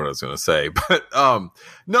remember what I was going to say, but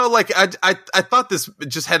no, like I thought this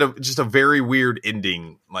just had a very weird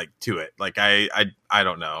ending, like, to it. Like I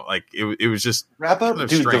don't know, like it was just Wrap up, kind of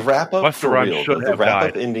dude. strange. The wrap up Busta for Rhymes real. should The have wrap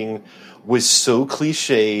up died. ending was so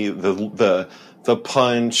cliche. The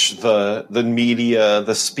punch, the media,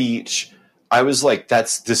 the speech. I was like,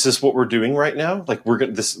 this is what we're doing right now. Like we're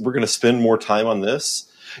gonna spend more time on this.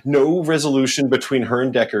 No resolution between her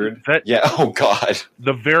and Deckard. Yeah. Oh God.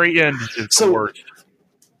 The very end is So- the worst.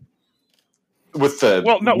 With the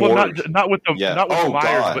Not with the Yeah. not with Oh, the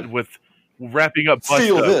Myers, God. but with wrapping up Busta.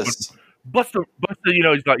 feel this. Busta, you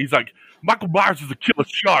know, he's like Michael Myers is a killer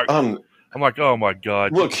shark. I'm like, oh my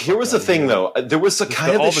God. Look, here was the thing, though. There was a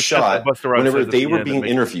kind of all a the shit shot that Busta Rhymes whenever says at they the were end that being makes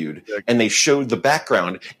me interviewed, sick. and they showed the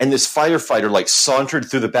background, and this firefighter like sauntered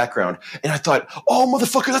through the background, and I thought, "Oh,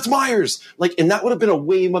 motherfucker, that's Myers!" Like, and that would have been a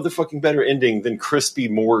way motherfucking better ending than crispy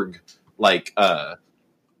morgue. Like, I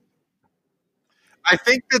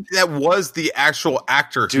think that was the actual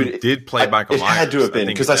actor who dude, did play Michael it Myers. had to have been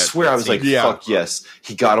think because I that- swear that I was like, scene. Yeah. "Fuck yes,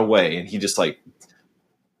 he got away," and he just like.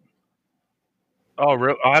 Oh,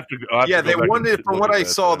 really? I have to yeah, go back they and wanted, from look what at I that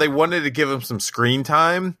saw, then. they wanted to give him some screen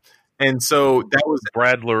time, and so that was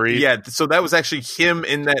Brad Lurie. yeah. So that was actually him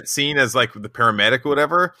in that scene as like the paramedic or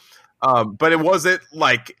whatever. But it wasn't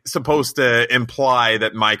like supposed to imply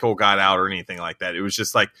that Michael got out or anything like that. It was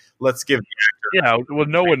just like, let's give the actor. Yeah, well,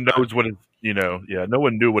 no one knows what his, no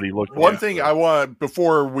one knew what he looked like. One thing I want,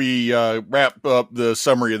 before we wrap up the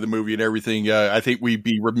summary of the movie and everything, I think we'd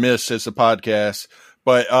be remiss as a podcast,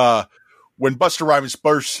 but when Busta Rhymes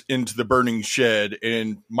bursts into the burning shed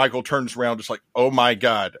and Michael turns around just like, oh my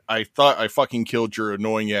God, I thought I fucking killed your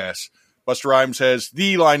annoying ass. Busta Rhymes has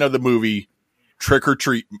the line of the movie, trick or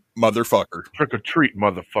treat, motherfucker. Trick or treat,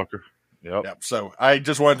 motherfucker. Yep. Yep. So I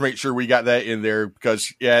just wanted to make sure we got that in there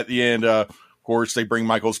because, yeah, at the end, of course, they bring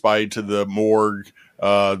Michael's body to the morgue.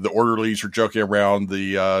 The orderlies are joking around.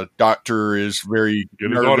 The doctor is very Get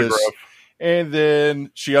his nervous. autograph. And then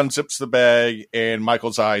she unzips the bag, and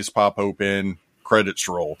Michael's eyes pop open. Credits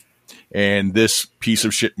roll. And this piece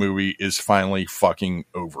of shit movie is finally fucking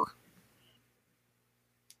over.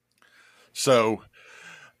 So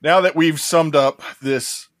now that we've summed up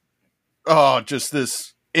this, just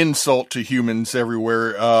this insult to humans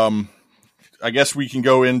everywhere, I guess we can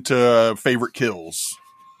go into favorite kills.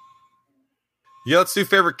 Yeah, let's do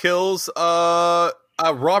favorite kills.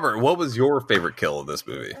 Robert, what was your favorite kill of this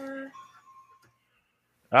movie?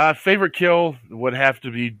 Favorite kill would have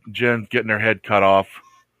to be Jen getting her head cut off.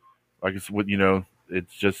 Like it's what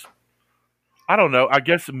it's just. I don't know. I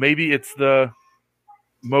guess maybe it's the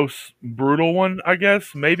most brutal one. I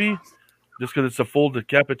guess maybe just because it's a full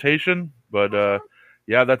decapitation. But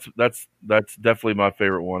yeah, that's definitely my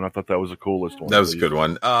favorite one. I thought that was the coolest one. That was a good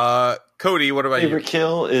one. Cody, what about favorite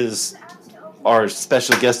kill is our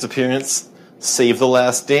special guest appearance, Save the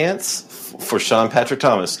Last Dance for Sean Patrick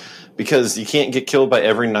Thomas. Because you can't get killed by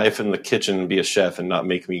every knife in the kitchen and be a chef and not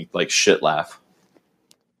make me like shit laugh.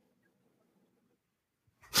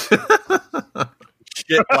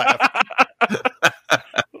 Shit laugh.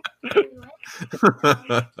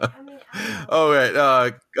 All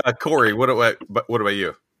right, Corey, what about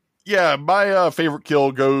you? Yeah, my favorite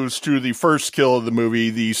kill goes to the first kill of the movie,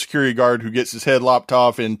 the security guard who gets his head lopped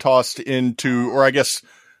off and tossed into, or I guess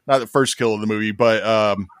not the first kill of the movie,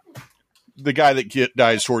 but the guy that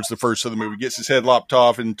dies towards the first of the movie gets his head lopped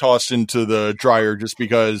off and tossed into the dryer just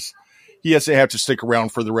because he has to have to stick around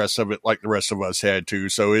for the rest of it like the rest of us had to.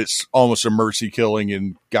 So it's almost a mercy killing,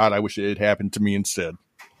 and God, I wish it had happened to me instead.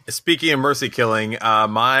 Speaking of mercy killing,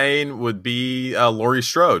 mine would be Laurie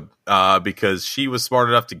Strode because she was smart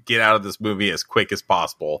enough to get out of this movie as quick as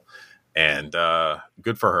possible, and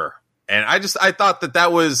good for her. And I thought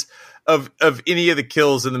that was of any of the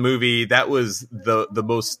kills in the movie, that was the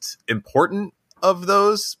most important of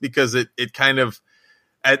those because it kind of,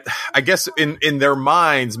 I guess in their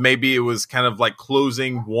minds, maybe it was kind of like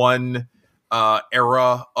closing one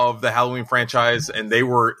era of the Halloween franchise, and they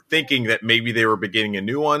were thinking that maybe they were beginning a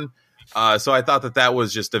new one. So I thought that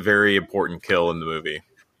was just a very important kill in the movie.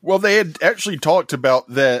 Well, they had actually talked about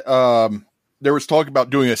that. There was talk about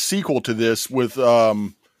doing a sequel to this with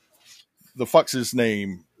the fuck's his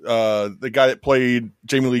name? The guy that played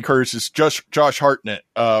Jamie Lee Curtis, Josh Hartnett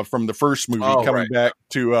from the first movie, coming back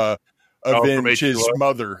to avenge his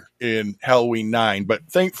mother in Halloween 9. But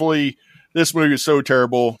thankfully, this movie is so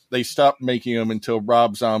terrible, they stopped making them until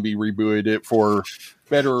Rob Zombie rebooted it for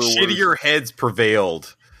better or worse. Shittier heads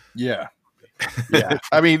prevailed. Yeah. Yeah.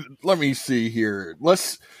 I mean, let me see here.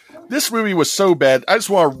 This movie was so bad. I just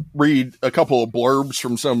want to read a couple of blurbs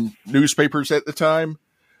from some newspapers at the time.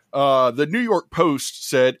 The New York Post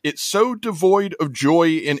said, "It's so devoid of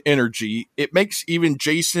joy and energy, it makes even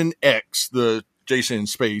Jason X, the Jason in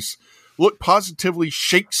space, look positively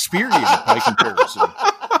Shakespearean by comparison."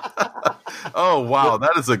 Oh, wow.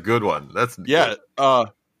 That is a good one. That's yeah.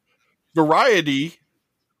 Variety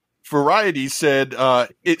said,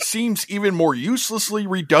 "It seems even more uselessly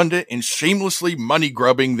redundant and shamelessly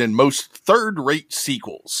money-grubbing than most third-rate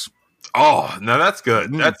sequels." Oh, no, that's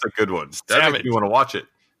good. That's a good one. That makes me want to watch it.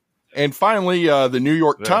 And finally, the New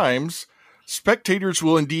York Times, "Spectators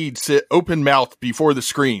will indeed sit open-mouthed before the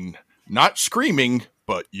screen, not screaming,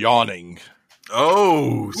 but yawning."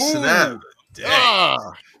 Oh, snap. Dang.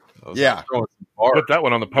 Yeah. Put that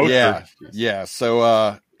one on the poster. Yeah. Yeah.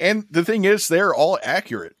 So, and the thing is, they're all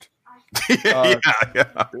accurate. Yeah.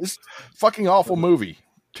 It's a fucking awful movie.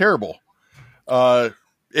 Terrible.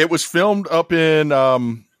 It was filmed up in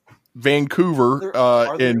Vancouver.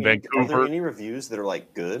 Are there Vancouver. any reviews that are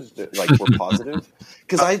like good, that like were positive?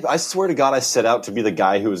 Because I swear to God, I set out to be the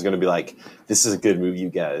guy who was going to be like, "This is a good movie, you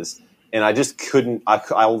guys," and I just couldn't. I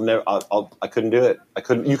couldn't do it.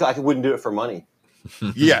 I wouldn't do it for money.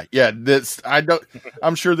 Yeah.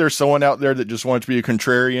 I'm sure there's someone out there that just wants to be a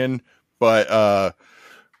contrarian, but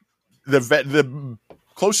the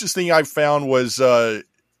closest thing I've found was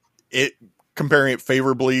it comparing it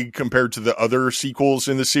favorably compared to the other sequels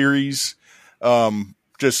in the series.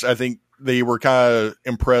 Just I think they were kind of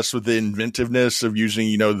impressed with the inventiveness of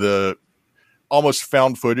using, the almost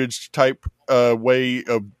found footage type way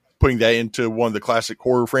of putting that into one of the classic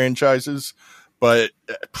horror franchises. But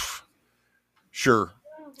sure.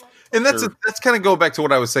 And that's kind of go back to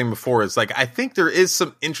what I was saying before. It's like, I think there is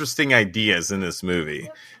some interesting ideas in this movie.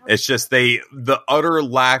 It's just the utter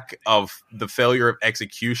lack of the failure of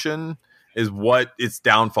execution is what its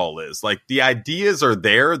downfall is. Like, the ideas are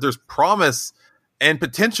there. There's promise and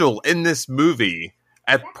potential in this movie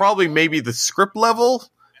at probably maybe the script level.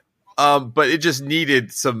 But it just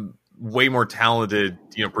needed some way more talented,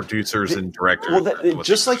 producers and directors. Well,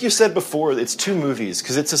 just like you said before, it's two movies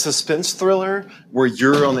because it's a suspense thriller where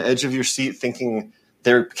you're on the edge of your seat thinking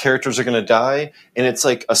their characters are going to die, and it's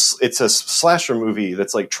like it's a slasher movie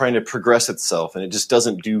that's like trying to progress itself, and it just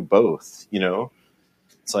doesn't do both.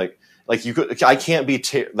 It's like I can't be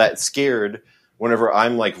that scared whenever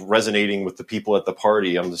I'm like resonating with the people at the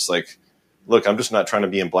party. I'm just like look, I'm just not trying to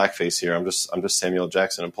be in blackface here. I'm just Samuel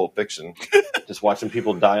Jackson in Pulp Fiction, just watching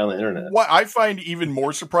people die on the internet. What I find even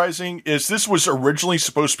more surprising is this was originally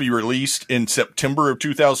supposed to be released in September of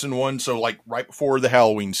 2001, so like right before the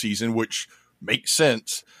Halloween season, which makes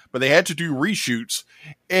sense. But they had to do reshoots,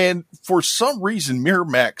 and for some reason,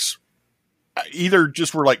 Miramax either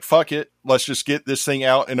just were like, "Fuck it, let's just get this thing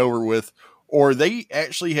out and over with," or they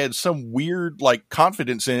actually had some weird like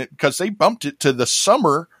confidence in it because they bumped it to the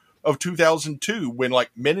summer of 2002 when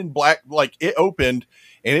like Men in Black, like it opened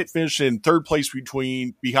and it finished in third place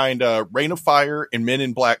behind Reign of Fire and Men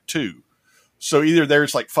in Black 2. So either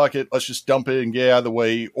there's like, fuck it, let's just dump it and get out of the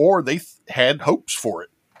way, or they had hopes for it.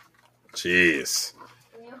 Jeez.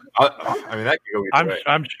 I mean, that could go either way.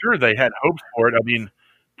 I'm sure they had hopes for it. I mean,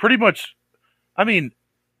 pretty much. I mean,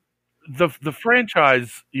 the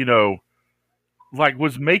franchise, you know, like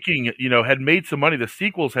was making, you know, had made some money. The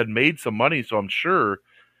sequels had made some money, so I'm sure,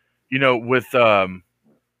 you know, with you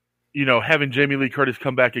know, having Jamie Lee Curtis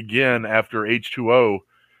come back again after H2O,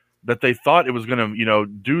 that they thought it was going to, you know,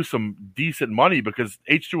 do some decent money because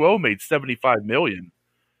H2O made $75 million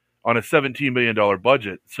on a $17 million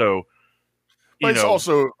budget. So. But it's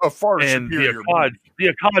also a far superior movie. The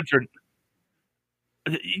Akkads are,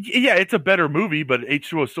 yeah, it's a better movie, but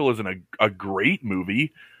H2O still isn't a great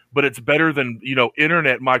movie. But it's better than, you know,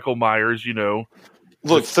 internet Michael Myers. You know,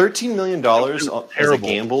 look, $13 million as a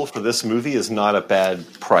gamble for this movie is not a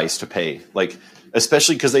bad price to pay. Like,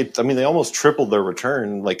 especially because they almost tripled their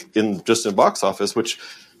return, like in box office, which,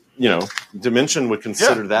 you know, Dimension would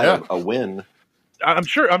consider that a win. I'm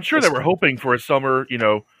sure they were hoping for a summer, you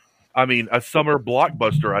know. I mean, a summer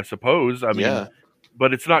blockbuster, I suppose. I mean,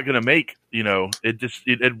 but it's not going to make, you know,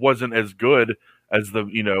 it wasn't as good as the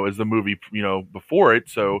movie, you know, before it.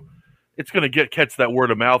 So it's going to catch that word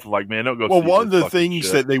of mouth. Like, man, don't go. Well, one of the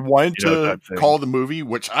things that they wanted to call the movie,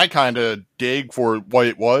 which I kind of dig for what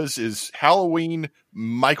it was, is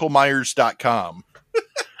HalloweenMichaelMyers.com.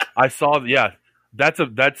 I saw,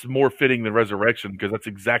 that's more fitting than Resurrection because that's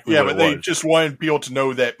exactly what it was. Yeah, but they just wanted people to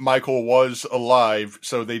know that Michael was alive,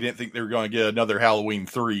 so they didn't think they were going to get another Halloween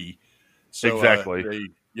 3. So, exactly.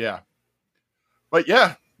 But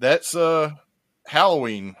yeah, that's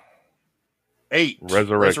Halloween 8.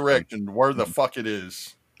 Resurrection. Where the fuck it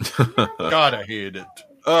is. God, I hate it.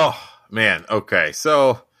 Oh, man. Okay,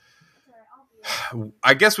 so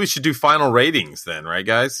I guess we should do final ratings then, right,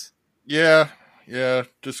 guys? Yeah,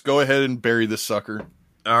 just go ahead and bury this sucker.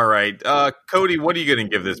 All right. Cody, what are you going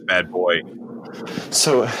to give this bad boy?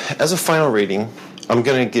 So, as a final rating, I'm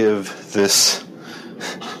going to give this...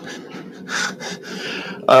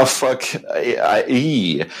 I'm going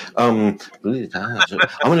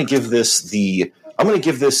to give this I'm going to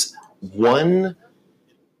give this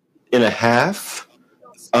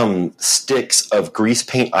 1.5 sticks of grease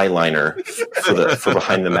paint eyeliner for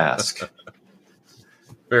behind the mask.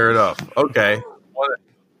 Fair enough. Okay.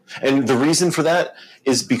 And the reason for that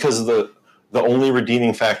is because the only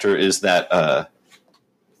redeeming factor is that I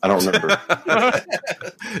don't remember.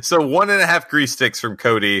 So 1.5 grease sticks from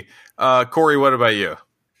Cody. Corey, what about you?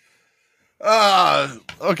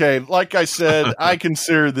 Okay. Like I said, I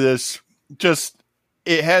consider this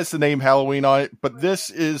it has the name Halloween on it, but this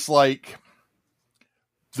is like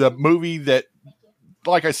the movie that,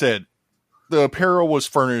 like I said, the apparel was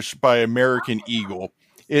furnished by American Eagle.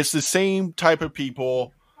 It's the same type of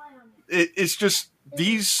people. It's just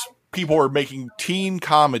these people are making teen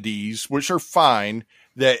comedies, which are fine,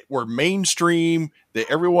 that were mainstream,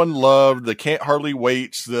 that everyone loved, the Can't Hardly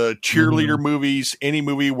Waits, the cheerleader movies, any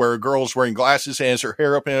movie where a girl's wearing glasses and has her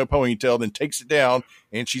hair up in a ponytail, then takes it down,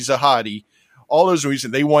 and she's a hottie. All those movies,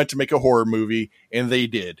 and they wanted to make a horror movie, and they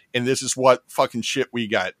did. And this is what fucking shit we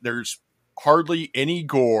got. There's hardly any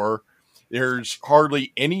gore. There's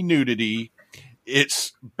hardly any nudity.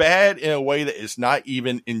 It's bad in a way that is not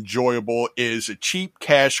even enjoyable. It is a cheap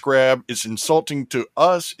cash grab. It's insulting to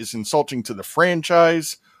us. It's insulting to the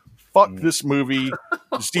franchise. Fuck this movie.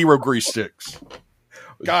 0 grease sticks.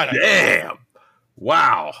 God damn.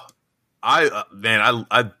 Wow. I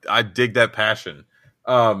dig that passion.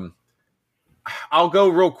 I'll go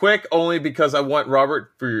real quick only because I want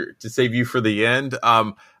Robert to save you for the end.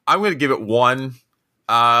 I'm going to give it 1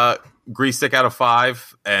 grease stick out of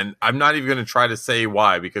 5, and I'm not even going to try to say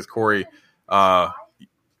why because Corey,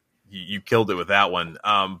 you killed it with that one.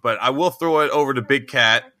 But I will throw it over to Big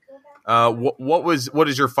Cat. What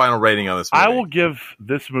is your final rating on this movie? I will give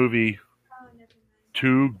this movie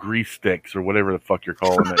 2 grease sticks or whatever the fuck you're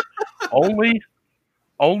calling it.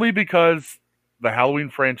 only because the Halloween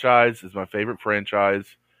franchise is my favorite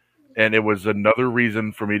franchise, and it was another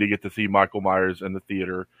reason for me to get to see Michael Myers in the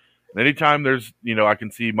theater. Anytime there's, I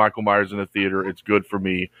can see Michael Myers in a theater, it's good for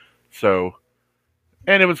me. So,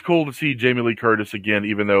 and it was cool to see Jamie Lee Curtis again,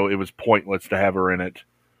 even though it was pointless to have her in it.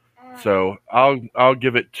 So I'll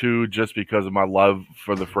give it 2 just because of my love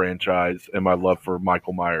for the franchise and my love for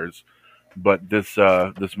Michael Myers. But this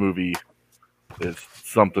movie is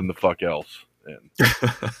something the fuck else. And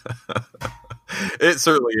it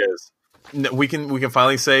certainly is. We can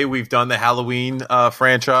finally say we've done the Halloween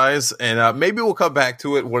franchise, and maybe we'll come back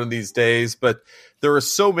to it one of these days. But there are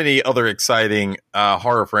so many other exciting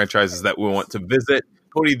horror franchises that we want to visit.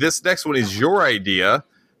 Cody, this next one is your idea.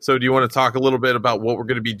 So do you want to talk a little bit about what we're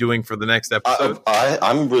going to be doing for the next episode?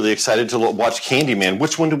 I'm really excited to watch Candyman.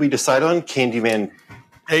 Which one did we decide on? Candyman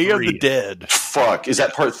Day of the Dead. Fuck. Is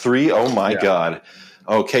that part 3? Oh my God.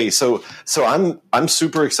 Okay, so I'm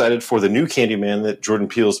super excited for the new Candyman that Jordan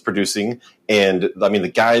Peele's producing, and I mean the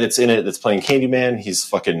guy that's in it that's playing Candyman, he's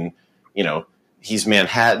fucking, he's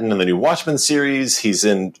Manhattan in the new Watchmen series. He's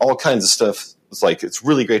in all kinds of stuff. It's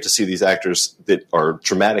really great to see these actors that are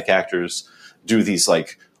dramatic actors do these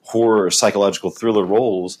like horror psychological thriller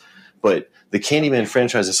roles. But the Candyman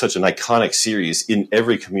franchise is such an iconic series in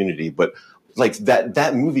every community, but like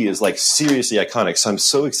that movie is like seriously iconic. So I'm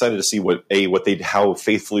so excited to see how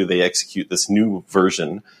faithfully they execute this new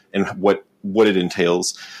version and what it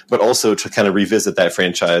entails, but also to kind of revisit that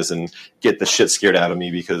franchise and get the shit scared out of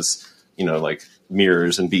me because, like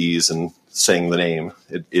mirrors and bees and saying the name,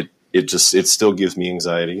 it still gives me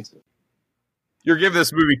anxiety. You're giving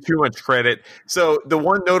this movie too much credit. So the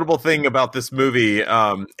one notable thing about this movie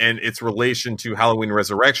and its relation to Halloween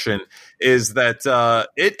Resurrection is that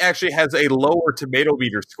it actually has a lower tomato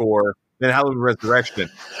meter score than Halloween Resurrection.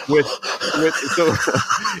 So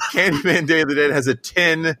Candyman Day of the Dead has a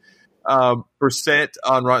 10%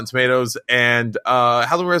 on Rotten Tomatoes, and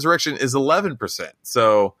Halloween Resurrection is 11%.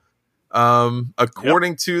 So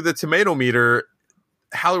according to the tomato meter,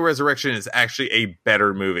 Halloween Resurrection is actually a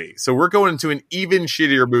better movie. So we're going into an even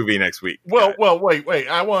shittier movie next week. Well, wait.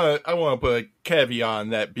 I want to put a caveat on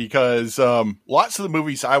that because lots of the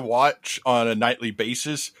movies I watch on a nightly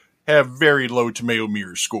basis have very low tomato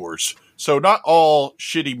meter scores. So not all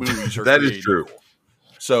shitty movies are that created. Is true.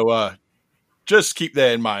 So just keep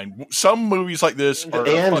that in mind. Some movies like this are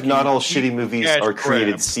and not all shitty movies are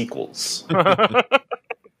created grab. Sequels.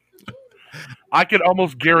 I can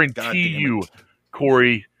almost guarantee you,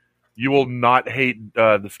 Corey, you will not hate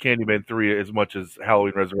this Candyman 3 as much as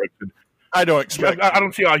Halloween Resurrection. I don't expect. I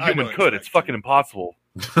don't see how a human could. It's fucking impossible.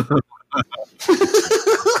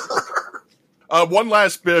 One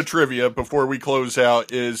last bit of trivia before we close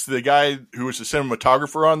out is the guy who was the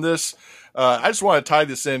cinematographer on this. I just want to tie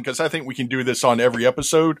this in because I think we can do this on every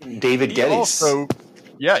episode. David Geddes. Also,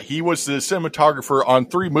 he was the cinematographer on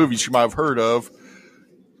 3 movies you might have heard of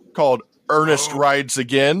called Ernest Rides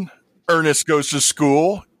Again, Ernest Goes to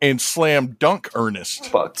School, and Slam Dunk Ernest.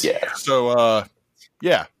 Fuck yeah. So,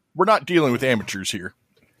 we're not dealing with amateurs here.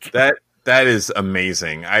 That is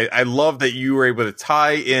amazing. I love that you were able to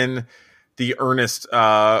tie in the Ernest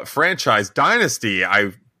franchise dynasty.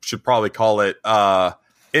 I should probably call it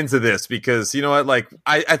into this because you know what? Like,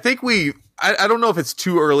 I think I don't know if it's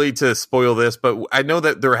too early to spoil this, but I know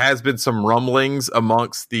that there has been some rumblings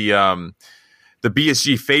amongst the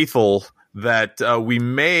BSG faithful that we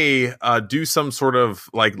may do some sort of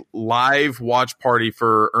like live watch party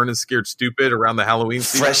for Ernest Scared Stupid around the Halloween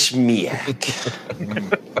season. Fresh Miak.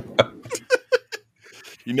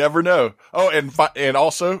 You never know. Oh, and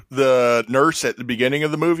also the nurse at the beginning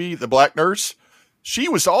of the movie, the black nurse, she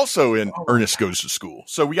was also in Ernest Goes to School.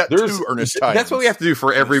 So we got 2 Ernest tie-ins. That's what we have to do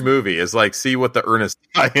for every movie is like see what the Ernest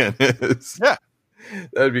tie-in is. Yeah.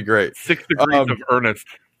 That'd be great. 6 degrees of Ernest.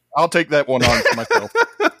 I'll take that one on for myself.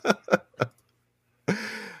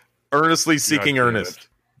 Earnestly seeking Ernest.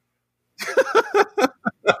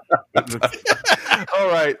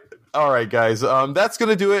 All right, guys. That's going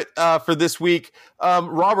to do it for this week.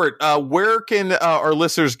 Robert, where can our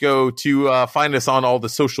listeners go to find us on all the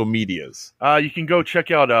social medias? You can go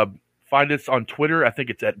check out, find us on Twitter. I think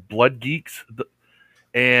it's at Blood Geeks.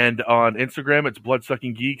 And on Instagram, it's Blood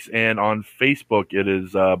Sucking Geeks. And on Facebook, it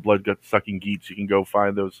is Blood Sucking Geeks. You can go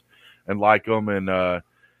find those and like them. And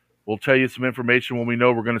we'll tell you some information when we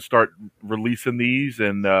know we're going to start releasing these.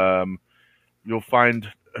 And you'll find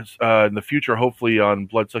in the future, hopefully on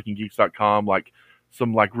bloodsuckinggeeks.com, like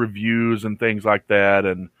some like reviews and things like that.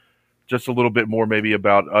 And just a little bit more maybe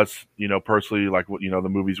about us, personally, like what, the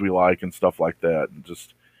movies we like and stuff like that. And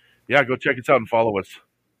just, go check us out and follow us.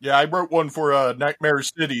 Yeah, I wrote one for Nightmare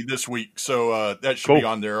City this week, so that should be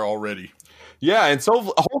on there already. Yeah, and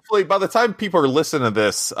so hopefully by the time people are listening to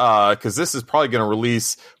this, because this is probably going to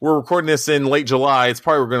release, we're recording this in late July. It's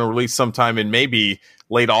probably going to release sometime in maybe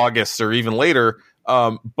late August or even later.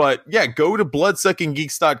 But yeah, go to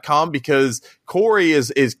bloodsuckinggeeks.com because Corey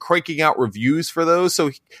is cranking out reviews for those.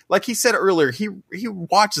 So like he said earlier, he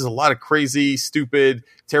watches a lot of crazy, stupid,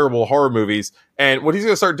 terrible horror movies. And what he's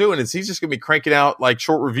going to start doing is he's just going to be cranking out like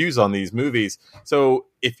short reviews on these movies. So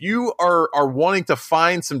if you are wanting to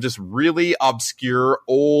find some just really obscure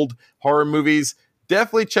old horror movies,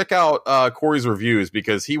 definitely check out Corey's reviews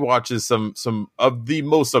because he watches some of the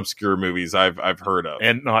most obscure movies I've heard of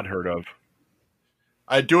and not heard of.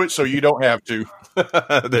 I do it so you don't have to.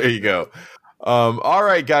 There you go. All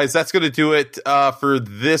right, guys, that's going to do it for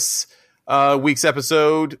this week's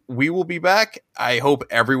episode. We will be back. I hope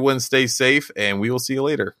everyone stays safe, and we will see you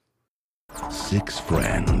later. 6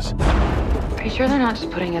 friends. Are you sure they're not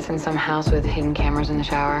just putting us in some house with hidden cameras in the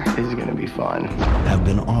shower? This is gonna be fun. Have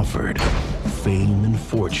been offered fame and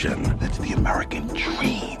fortune. That's the American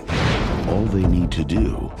dream. All they need to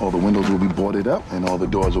do. All the windows will be boarded up and all the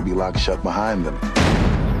doors will be locked shut behind them.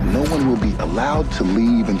 No one will be allowed to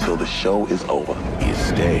leave until the show is over. Is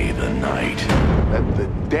stay the night. Let the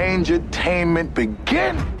dangertainment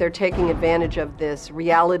begin. They're taking advantage of this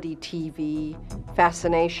reality TV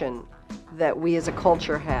fascination that we as a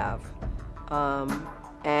culture have.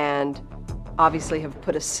 And obviously have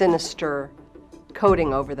put a sinister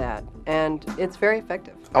coating over that. And it's very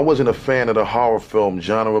effective. I wasn't a fan of the horror film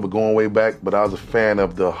genre going way back, but I was a fan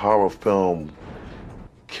of the horror film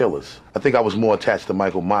killers. I think I was more attached to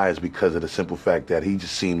Michael Myers because of the simple fact that he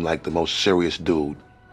just seemed like the most serious dude